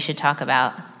 so I think we should talk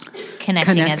about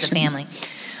connecting as a family.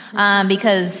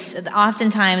 Because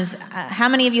oftentimes, how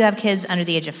many of you have kids under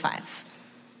the age of 5?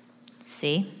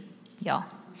 See? Y'all.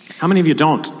 How many of you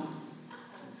don't?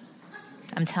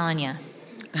 I'm telling you.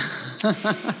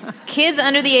 Kids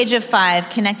under the age of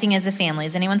 5 connecting as a family.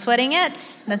 Is anyone sweating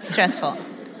it? That's stressful.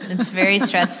 It's very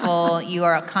stressful. You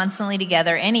are constantly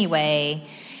together anyway,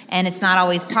 and it's not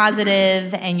always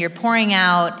positive, and you're pouring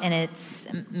out, and it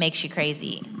makes you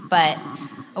crazy. But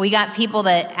we got people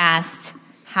that asked,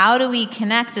 how do we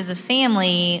connect as a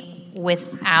family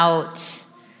without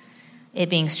it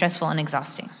being stressful and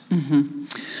exhausting? Mm-hmm.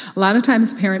 A lot of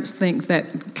times parents think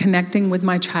that connecting with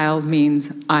my child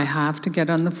means I have to get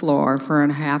on the floor for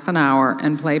a half an hour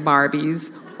and play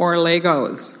Barbies or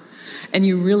Legos. And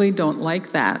you really don't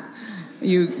like that.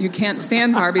 You can't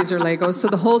stand Barbies or Legos, so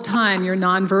the whole time your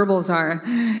nonverbals are,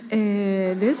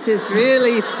 this is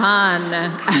really fun.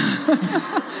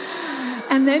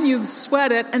 And then you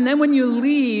sweat it, and then when you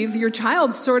leave, your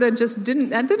child sort of just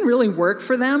didn't really work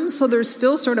for them, so they're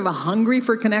still sort of a hungry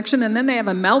for connection, and then they have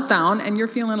a meltdown, and you're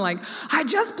feeling like, I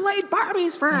just played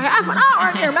Barbies for half an hour,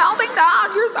 and you're melting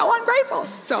down, you're so ungrateful.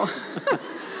 So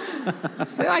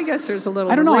I guess there's a little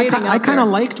I don't know, I kind of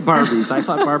liked Barbies. I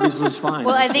thought Barbies was fine.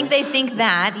 Well, I think they think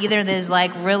that either there's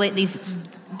like really these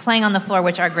playing on the floor,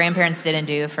 which our grandparents didn't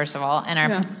do, first of all, and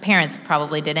our parents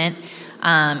probably didn't.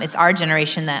 It's our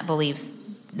generation that believes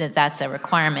that that's a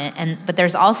requirement. But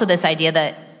there's also this idea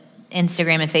that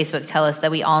Instagram and Facebook tell us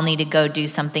that we all need to go do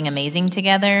something amazing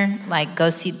together, like go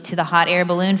to the Hot Air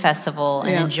Balloon Festival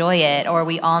and enjoy it, or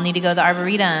we all need to go to the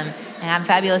Arboretum and have a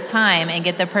fabulous time and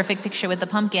get the perfect picture with the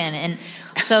pumpkin. And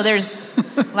so there's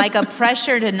like a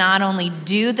pressure to not only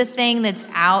do the thing that's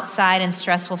outside and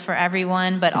stressful for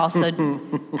everyone, but also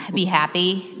be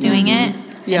happy doing it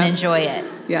and enjoy it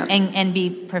and be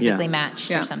perfectly matched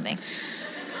or something.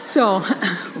 So,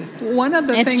 one of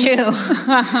the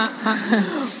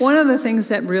things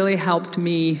that really helped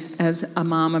me as a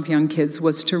mom of young kids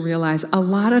was to realize a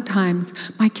lot of times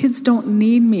my kids don't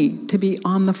need me to be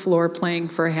on the floor playing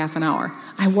for a half an hour.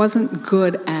 I wasn't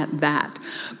good at that,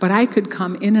 but I could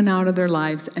come in and out of their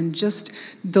lives and just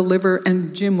deliver,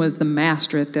 and Jim was the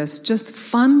master at this, just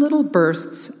fun little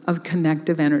bursts of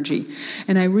connective energy.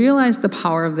 And I realized the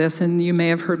power of this, and you may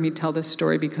have heard me tell this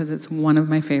story because it's one of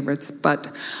my favorites,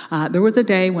 but there was a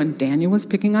day when Daniel was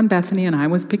picking on Bethany and I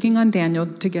was picking on Daniel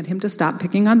to get him to stop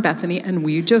picking on Bethany, and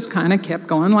we just kind of kept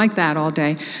going like that all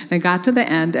day. And I got to the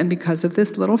end, and because of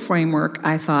this little framework,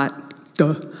 I thought,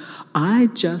 duh. I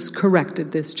just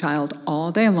corrected this child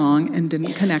all day long and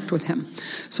didn't connect with him.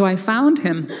 So I found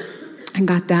him and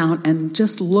got down and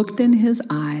just looked in his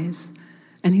eyes.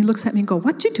 And he looks at me and goes,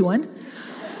 "What you doing?"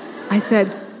 I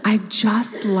said, "I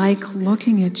just like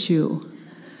looking at you."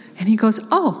 And he goes,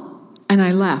 "Oh." And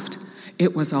I left.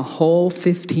 It was a whole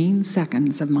 15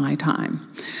 seconds of my time.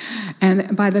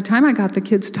 And by the time I got the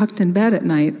kids tucked in bed at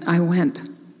night, I went,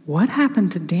 what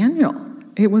happened to Daniel?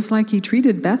 It was like he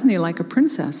treated Bethany like a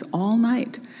princess all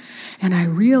night. And I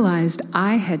realized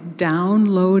I had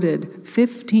downloaded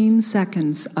 15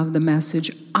 seconds of the message,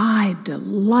 "I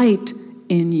delight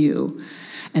in you."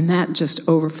 And that just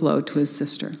overflowed to his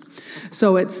sister.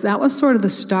 So that was sort of the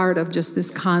start of just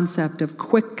this concept of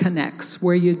quick connects,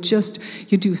 where you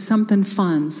do something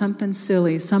fun, something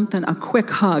silly, a quick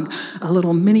hug, a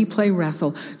little mini play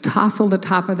wrestle, tousle the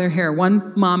top of their hair.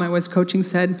 One mom I was coaching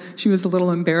said she was a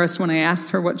little embarrassed when I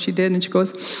asked her what she did, and she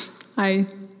goes, "I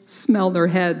smell their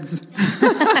heads."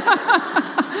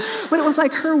 But it was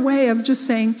like her way of just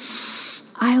saying,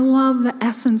 "I love the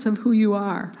essence of who you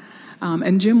are."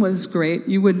 And Jim was great.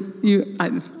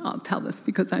 I'll tell this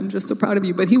because I'm just so proud of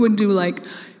you, but he would do like,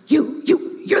 you're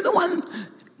the one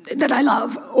that I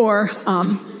love, or,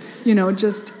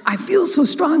 just, "I feel so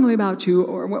strongly about you,"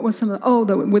 or what was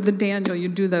with the Daniel, you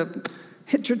do the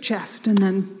hit your chest and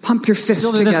then pump your fists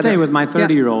together. Still to this day with my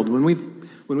 30-year-old, when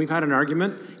we've had an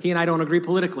argument, he and I don't agree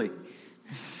politically.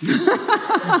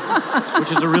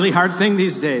 Which is a really hard thing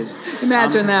these days.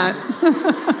 Imagine that.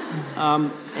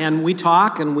 And we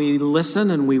talk and we listen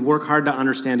and we work hard to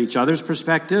understand each other's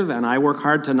perspective, and I work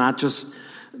hard to not just,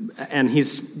 and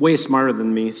he's way smarter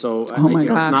than me, so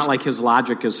it's not like his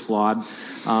logic is flawed.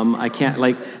 I can't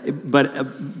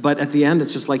but at the end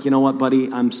it's just like, you know what,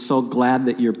 buddy, I'm so glad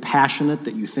that you're passionate,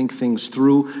 that you think things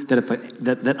through,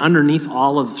 that underneath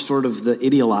all of sort of the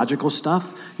ideological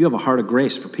stuff, you have a heart of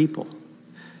grace for people.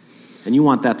 And you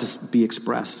want that to be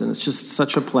expressed. And it's just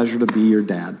such a pleasure to be your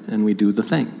dad. And we do the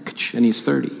thing. And he's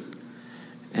 30.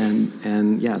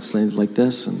 And yeah, it's like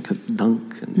this and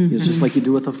dunk. And it's just like you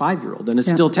do with a 5-year-old. And it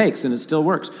still takes and it still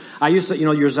works. I used to,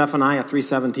 your Zephaniah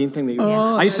 3:17 thing.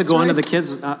 I used to go into the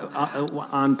kids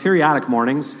on periodic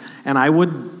mornings, and I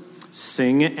would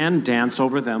sing and dance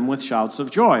over them with shouts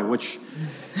of joy, which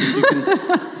you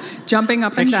can jumping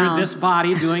up and down. Picture this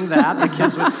body doing that. The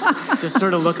kids would just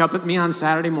sort of look up at me on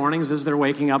Saturday mornings as they're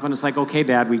waking up, and it's like, okay,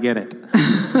 Dad, we get it.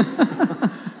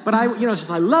 But it's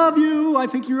just, I love you. I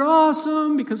think you're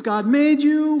awesome because God made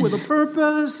you with a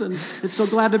purpose, and it's so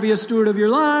glad to be a steward of your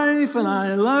life, and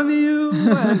I love you.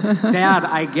 And Dad,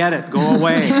 I get it. Go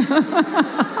away.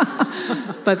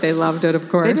 But they loved it, of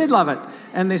course. They did love it,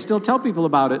 and they still tell people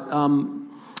about it.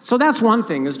 So that's one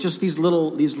thing, is just these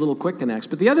little quick connects.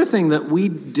 But the other thing that we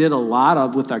did a lot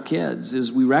of with our kids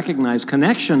is we recognize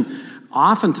connection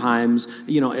oftentimes,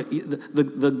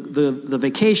 the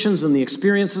vacations and the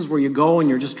experiences where you go and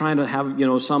you're just trying to have,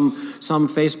 some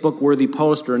Facebook-worthy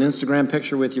post or an Instagram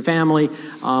picture with your family,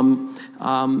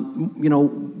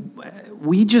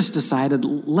 we just decided,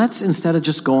 let's, instead of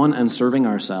just going and serving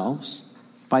ourselves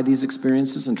by these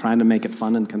experiences and trying to make it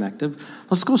fun and connective,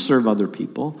 let's go serve other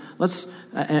people. It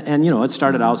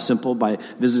started out simple by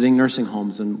visiting nursing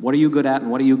homes and what are you good at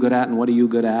and what are you good at and what are you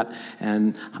good at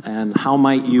and how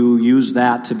might you use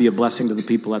that to be a blessing to the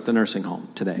people at the nursing home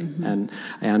today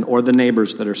and or the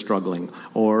neighbors that are struggling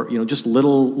or just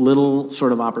little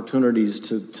sort of opportunities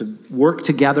to work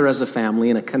together as a family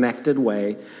in a connected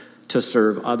way to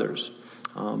serve others.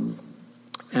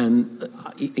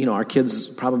 Our kids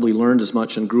probably learned as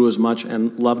much and grew as much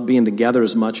and loved being together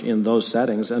as much in those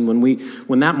settings. And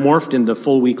when that morphed into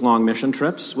full week-long mission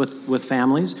trips with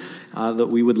families that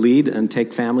we would lead and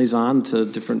take families on to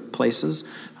different places,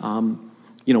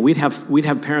 we'd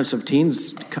have parents of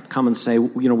teens come and say,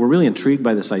 we're really intrigued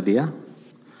by this idea,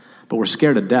 but we're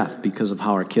scared to death because of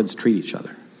how our kids treat each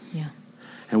other. Yeah.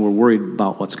 And we're worried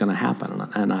about what's going to happen.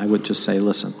 And I would just say,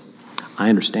 listen, I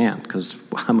understand, because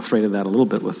I'm afraid of that a little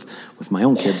bit with my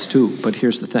own kids too. But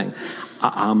here's the thing.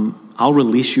 I'll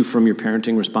release you from your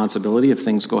parenting responsibility if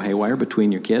things go haywire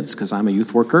between your kids, because I'm a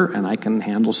youth worker and I can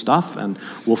handle stuff and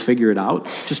we'll figure it out.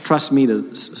 Just trust me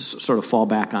to sort of fall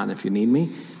back on if you need me.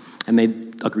 And they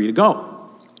agree to go.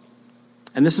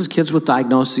 And this is kids with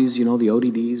diagnoses, the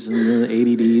ODDs and the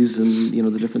ADDs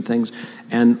and, the different things.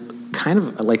 And kind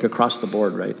of like across the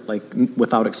board, right? Like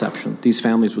without exception, these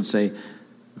families would say,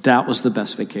 that was the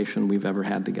best vacation we've ever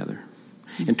had together.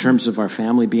 In terms of our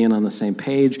family being on the same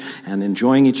page and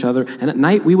enjoying each other. And at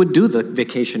night, we would do the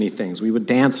vacation-y things. We would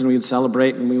dance and we would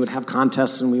celebrate and we would have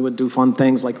contests and we would do fun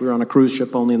things like we were on a cruise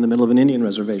ship only in the middle of an Indian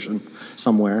reservation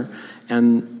somewhere.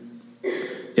 And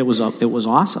it was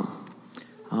awesome.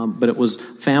 But it was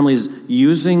families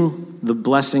using the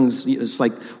blessings. It's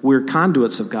like we're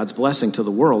conduits of God's blessing to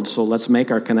the world, so let's make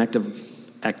our connective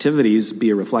activities be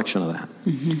a reflection of that.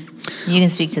 Mm-hmm. You can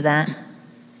speak to that.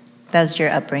 That was your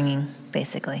upbringing,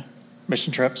 basically.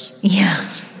 Mission trips? Yeah.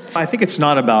 I think it's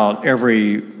not about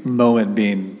every moment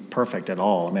being perfect at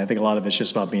all. I mean, I think a lot of it's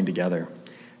just about being together.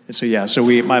 And so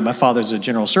my father's a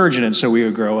general surgeon, and so we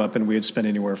would grow up and we would spend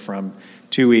anywhere from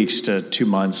 2 weeks to 2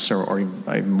 months or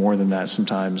even more than that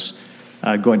sometimes,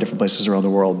 going different places around the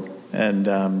world. And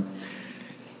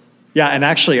and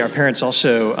actually our parents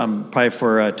also, probably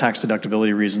for tax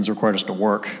deductibility reasons, required us to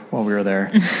work while we were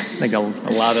there. They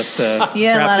allowed us to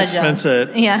perhaps expense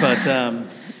it. Yeah. But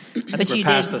I think we're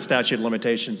past the statute of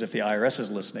limitations if the IRS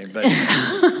is listening. But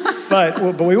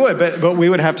but we would. But we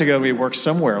would have to go. We work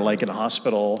somewhere, like in a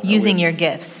hospital, using your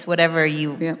gifts, whatever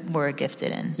you were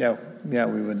gifted in. Yeah,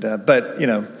 we would. But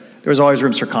there was always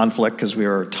rooms for conflict because we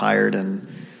were tired, and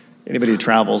anybody who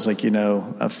travels,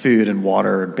 food and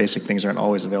water, basic things aren't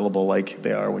always available like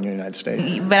they are when you're in the United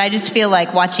States. But I just feel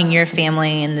like watching your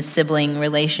family and the sibling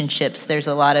relationships, there's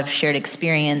a lot of shared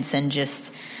experience and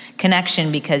just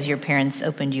connection because your parents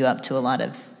opened you up to a lot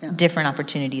of different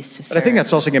opportunities to serve. But I think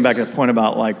that's also getting back to the point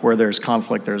about where there's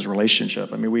conflict, there's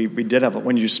relationship. I mean, we did have,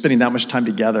 when you're spending that much time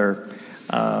together,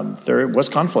 there was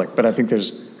conflict, but I think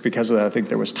because of that, I think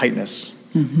there was tightness,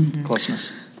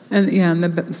 closeness.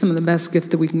 And some of the best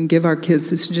gift that we can give our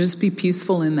kids is to just be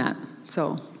peaceful in that.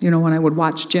 So, when I would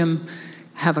watch Jim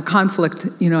have a conflict,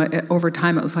 over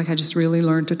time, it was like I just really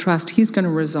learned to trust. He's going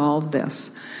to resolve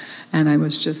this. And I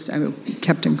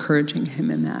kept encouraging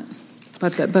him in that.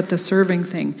 But the serving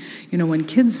thing, when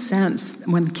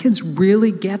kids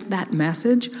really get that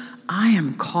message, I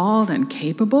am called and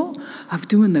capable of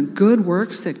doing the good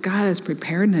works that God has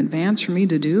prepared in advance for me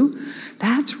to do,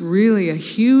 that's really a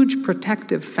huge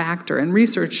protective factor. And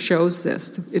research shows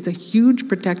this. It's a huge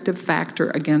protective factor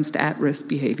against at-risk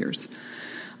behaviors.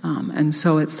 And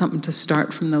so it's something to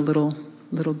start from the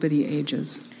little bitty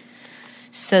ages.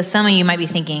 So some of you might be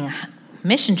thinking,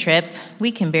 mission trip,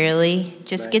 we can barely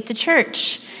just get to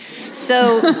church.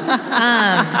 So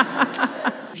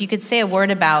if you could say a word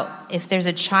about if there's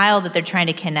a child that they're trying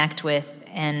to connect with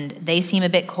and they seem a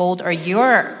bit cold, or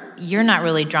you're not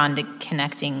really drawn to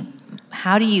connecting,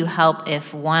 how do you help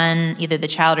if one, either the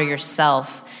child or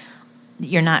yourself,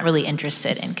 you're not really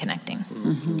interested in connecting?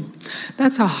 Mm-hmm.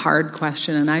 That's a hard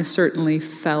question, and I certainly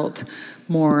felt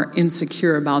more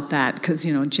insecure about that because,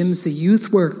 Jim's the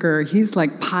youth worker. He's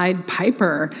like Pied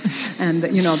Piper and,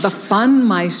 the fun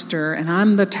meister, and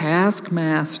I'm the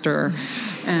taskmaster.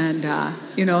 And,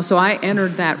 so I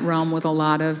entered that realm with a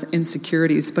lot of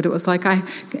insecurities. But it was like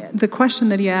the question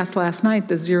that he asked last night,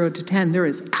 the 0 to 10, there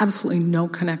is absolutely no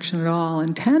connection at all.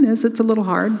 And 10 it's a little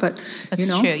hard, but, That's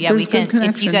true. Yeah, there's good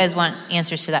connection. If you guys want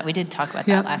answers to that, we did talk about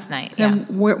that last night. Yeah.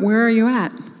 And where are you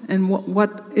at? And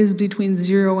what is between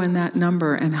 0 and that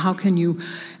number? And how can you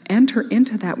enter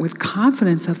into that with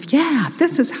confidence of,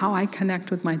 this is how I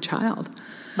connect with my child.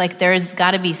 Like there's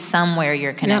got to be somewhere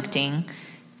you're connecting.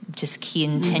 Just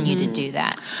continue to do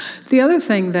that. The other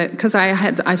thing because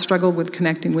I struggled with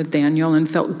connecting with Daniel and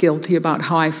felt guilty about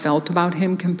how I felt about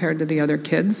him compared to the other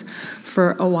kids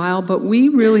for a while, but we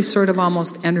really sort of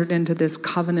almost entered into this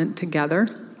covenant together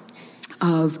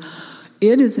of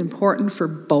it is important for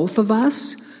both of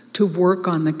us to work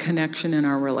on the connection in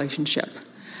our relationship.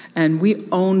 And we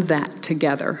owned that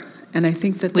together. And I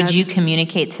think that's... Would you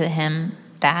communicate to him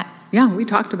that? Yeah, we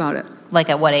talked about it. Like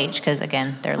at what age? Because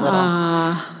again, they're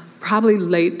little. Probably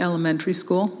late elementary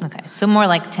school. Okay, so more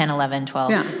like 10, 11,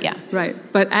 12. Yeah, right.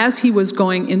 But as he was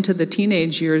going into the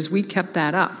teenage years, we kept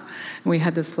that up. And we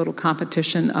had this little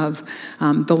competition of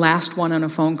the last one on a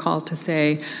phone call to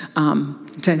say,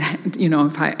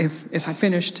 if I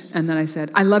finished and then I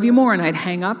said, I love you more, and I'd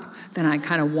hang up, then I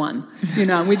kind of won.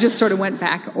 And we just sort of went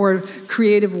back, or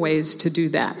creative ways to do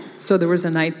that. So there was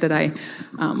a night that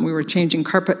we were changing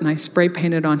carpet, and I spray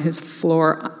painted on his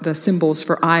floor the symbols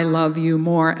for I love you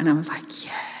more, and I was like,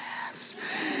 yes.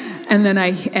 And then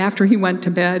after he went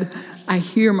to bed, I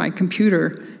hear my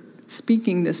computer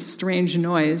speaking this strange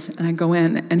noise, and I go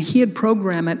in, and he had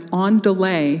programmed it on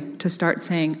delay to start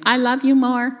saying, I love you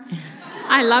more.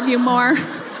 I love you more.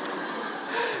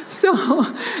 So,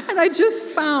 and I just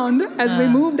found, as we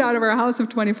moved out of our house of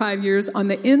 25 years, on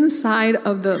the inside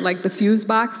of the fuse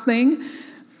box thing,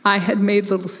 I had made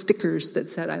little stickers that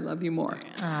said, I love you more.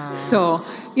 So,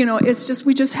 it's just,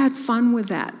 we just had fun with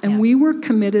that. And we were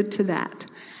committed to that.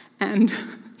 And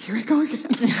here I go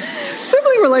again.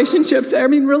 Sibling relationships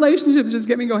just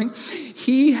get me going.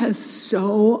 He has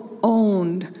so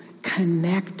owned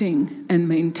connecting and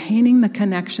maintaining the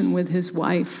connection with his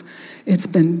wife. It's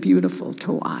been beautiful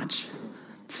to watch.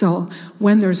 So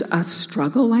when there's a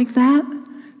struggle like that,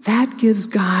 that gives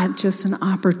God just an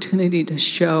opportunity to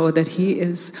show that he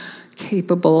is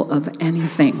capable of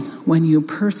anything when you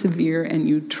persevere and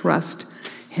you trust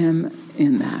him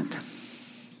in that.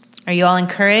 Are you all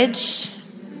encouraged?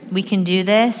 We can do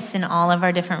this in all of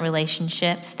our different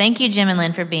relationships. Thank you, Jim and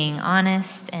Lynne, for being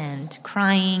honest and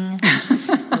crying.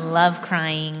 I love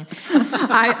crying.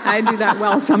 I do that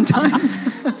well sometimes.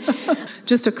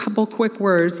 Just a couple quick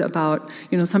words about,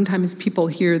 sometimes people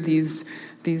hear these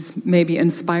maybe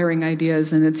inspiring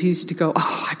ideas, and it's easy to go,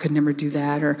 oh, I could never do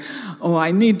that, or oh,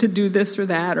 I need to do this or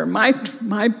that, or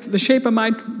the shape of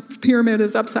my pyramid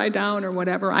is upside down, or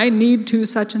whatever. I need to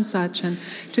such and such, and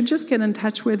to just get in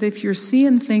touch with, if you're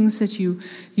seeing things that you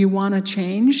want to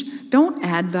change, don't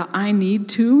add the I need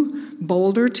to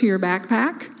boulder to your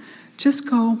backpack. Just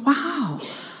go, wow,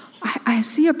 I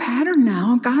see a pattern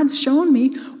now. God's shown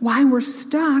me why we're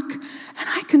stuck, and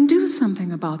I can do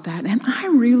something about that. And I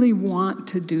really want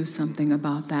to do something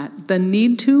about that. The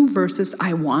need to versus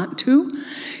I want to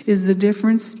is the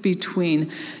difference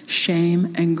between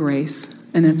shame and grace.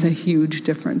 And it's a huge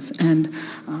difference. And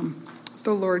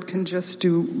the Lord can just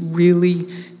do really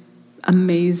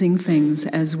amazing things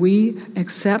as we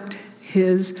accept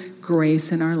his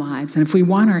grace in our lives. And if we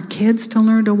want our kids to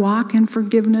learn to walk in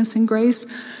forgiveness and grace,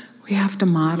 we have to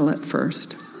model it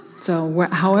first. So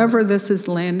however this is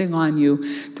landing on you,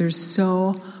 there's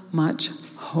so much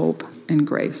hope and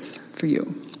grace for you.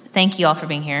 Thank you all for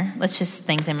being here. Let's just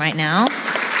thank them right now.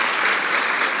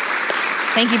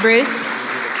 Thank you, Bruce,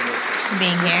 for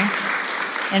being here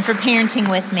and for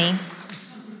parenting with me,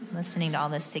 listening to all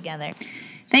this together.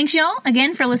 Thanks, y'all,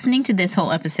 again for listening to this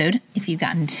whole episode. If you've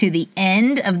gotten to the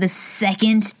end of the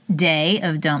second day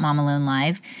of Don't Mom Alone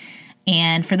Live,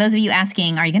 and for those of you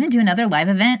asking, are you going to do another live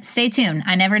event? Stay tuned.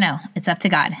 I never know. It's up to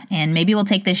God. And maybe we'll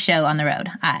take this show on the road.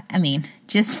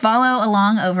 Just follow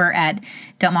along over at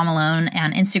Don't Mom Alone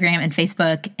on Instagram and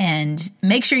Facebook, and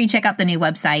make sure you check out the new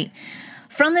website.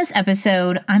 From this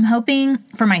episode, I'm hoping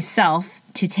for myself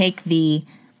to take the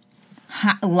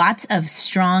lots of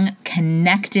strong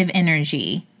connective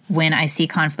energy when I see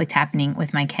conflict happening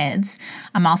with my kids.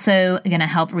 I'm also going to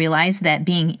help realize that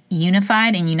being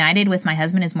unified and united with my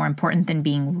husband is more important than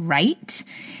being right,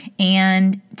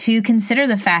 and to consider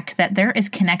the fact that there is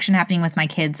connection happening with my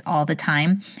kids all the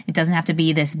time. It doesn't have to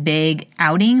be this big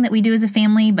outing that we do as a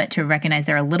family, but to recognize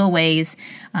there are little ways,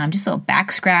 just a little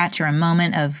back scratch or a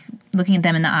moment of looking at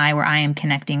them in the eye where I am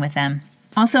connecting with them.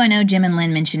 Also, I know Jim and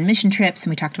Lynne mentioned mission trips, and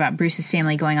we talked about Bruce's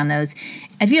family going on those.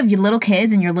 If you have little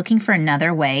kids and you're looking for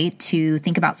another way to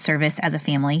think about service as a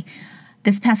family,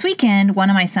 this past weekend, one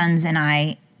of my sons and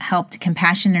I helped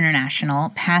Compassion International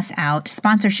pass out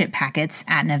sponsorship packets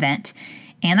at an event.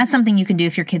 And that's something you can do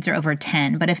if your kids are over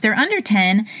 10. But if they're under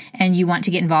 10 and you want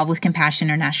to get involved with Compassion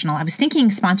International, I was thinking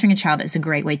sponsoring a child is a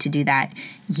great way to do that.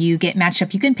 You get matched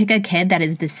up. You can pick a kid that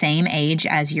is the same age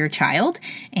as your child.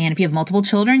 And if you have multiple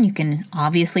children, you can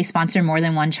obviously sponsor more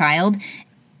than one child.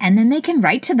 And then they can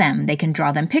write to them. They can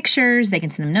draw them pictures. They can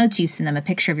send them notes. You send them a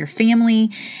picture of your family.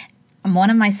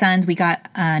 One of my sons, we got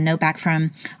a note back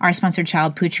from our sponsored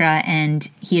child, Putra, and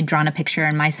he had drawn a picture.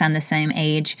 And my son, the same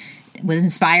age, was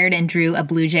inspired and drew a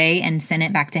blue jay and sent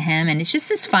it back to him. And it's just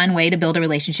this fun way to build a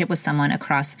relationship with someone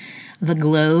across the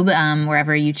globe,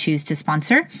 wherever you choose to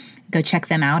sponsor. Go check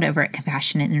them out over at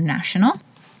Compassionate International.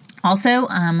 Also,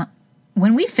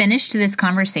 when we finished this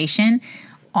conversation,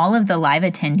 all of the live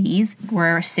attendees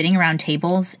were sitting around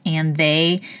tables and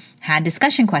they had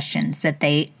discussion questions that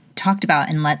they talked about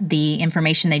and let the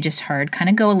information they just heard kind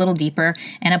of go a little deeper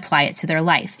and apply it to their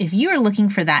life. If you are looking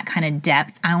for that kind of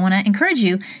depth, I want to encourage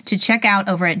you to check out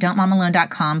over at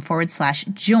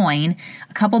don'tmomalone.com/join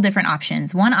a couple different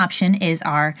options. One option is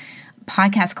our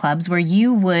podcast clubs where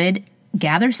you would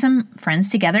gather some friends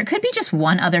together. It could be just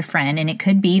one other friend, and it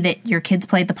could be that your kids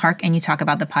play at the park and you talk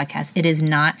about the podcast. It does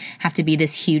not have to be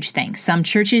this huge thing. Some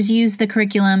churches use the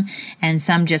curriculum, and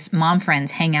some just mom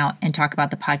friends hang out and talk about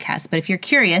the podcast. But if you're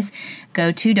curious,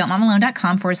 go to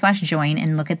don'tmomalone.com/join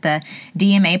and look at the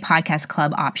DMA Podcast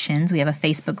Club options. We have a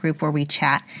Facebook group where we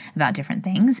chat about different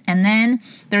things. And then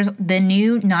there's the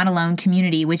new Not Alone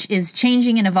community, which is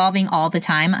changing and evolving all the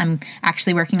time. I'm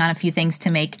actually working on a few things to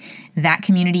make that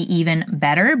community even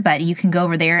better, but you can go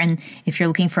over there, and if you're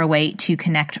looking for a way to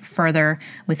connect further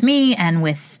with me and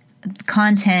with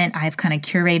content, I've kind of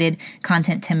curated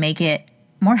content to make it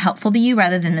more helpful to you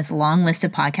rather than this long list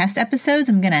of podcast episodes.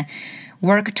 I'm going to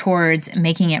work towards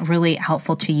making it really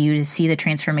helpful to you to see the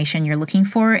transformation you're looking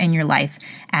for in your life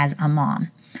as a mom.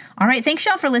 All right, thanks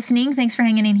y'all for listening. Thanks for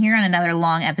hanging in here on another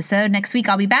long episode. Next week,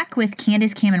 I'll be back with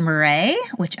Candace, Cam, and Murray,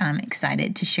 which I'm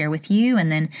excited to share with you.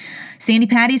 And then Sandy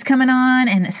Patty's coming on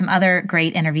and some other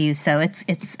great interviews. So it's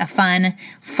a fun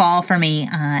fall for me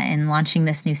in launching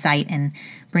this new site and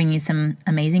bringing some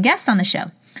amazing guests on the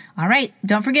show. All right,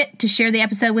 don't forget to share the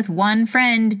episode with one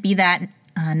friend. Be that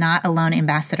Not Alone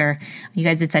ambassador. You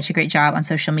guys did such a great job on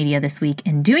social media this week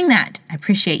in doing that. I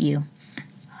appreciate you.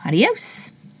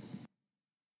 Adios.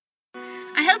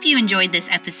 I hope you enjoyed this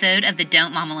episode of the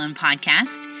Don't Mom Alone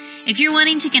podcast. If you're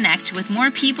wanting to connect with more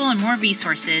people and more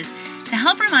resources to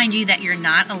help remind you that you're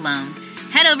not alone,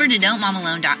 head over to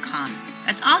don'tmomalone.com.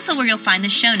 That's also where you'll find the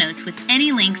show notes with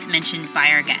any links mentioned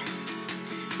by our guests.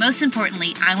 Most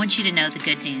importantly, I want you to know the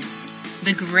good news,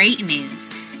 the great news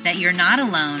that you're not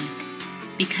alone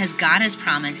because God has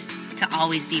promised to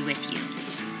always be with you.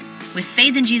 With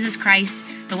faith in Jesus Christ,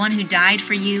 the one who died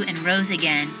for you and rose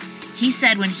again, He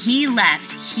said when He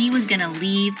left, He was going to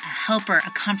leave a helper, a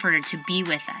comforter to be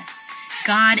with us.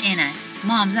 God in us.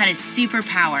 Moms, that is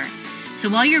superpower. So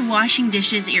while you're washing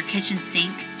dishes at your kitchen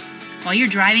sink, while you're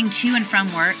driving to and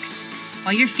from work,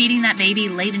 while you're feeding that baby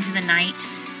late into the night,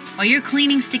 while you're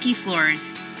cleaning sticky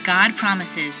floors, God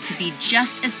promises to be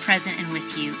just as present and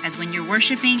with you as when you're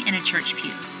worshiping in a church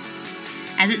pew.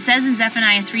 As it says in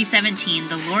Zephaniah 3:17,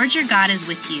 the Lord your God is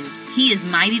with you. He is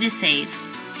mighty to save.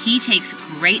 He takes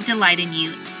great delight in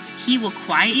you. He will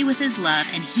quiet you with His love,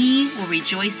 and He will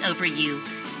rejoice over you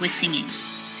with singing.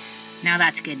 Now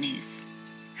that's good news.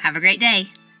 Have a great day.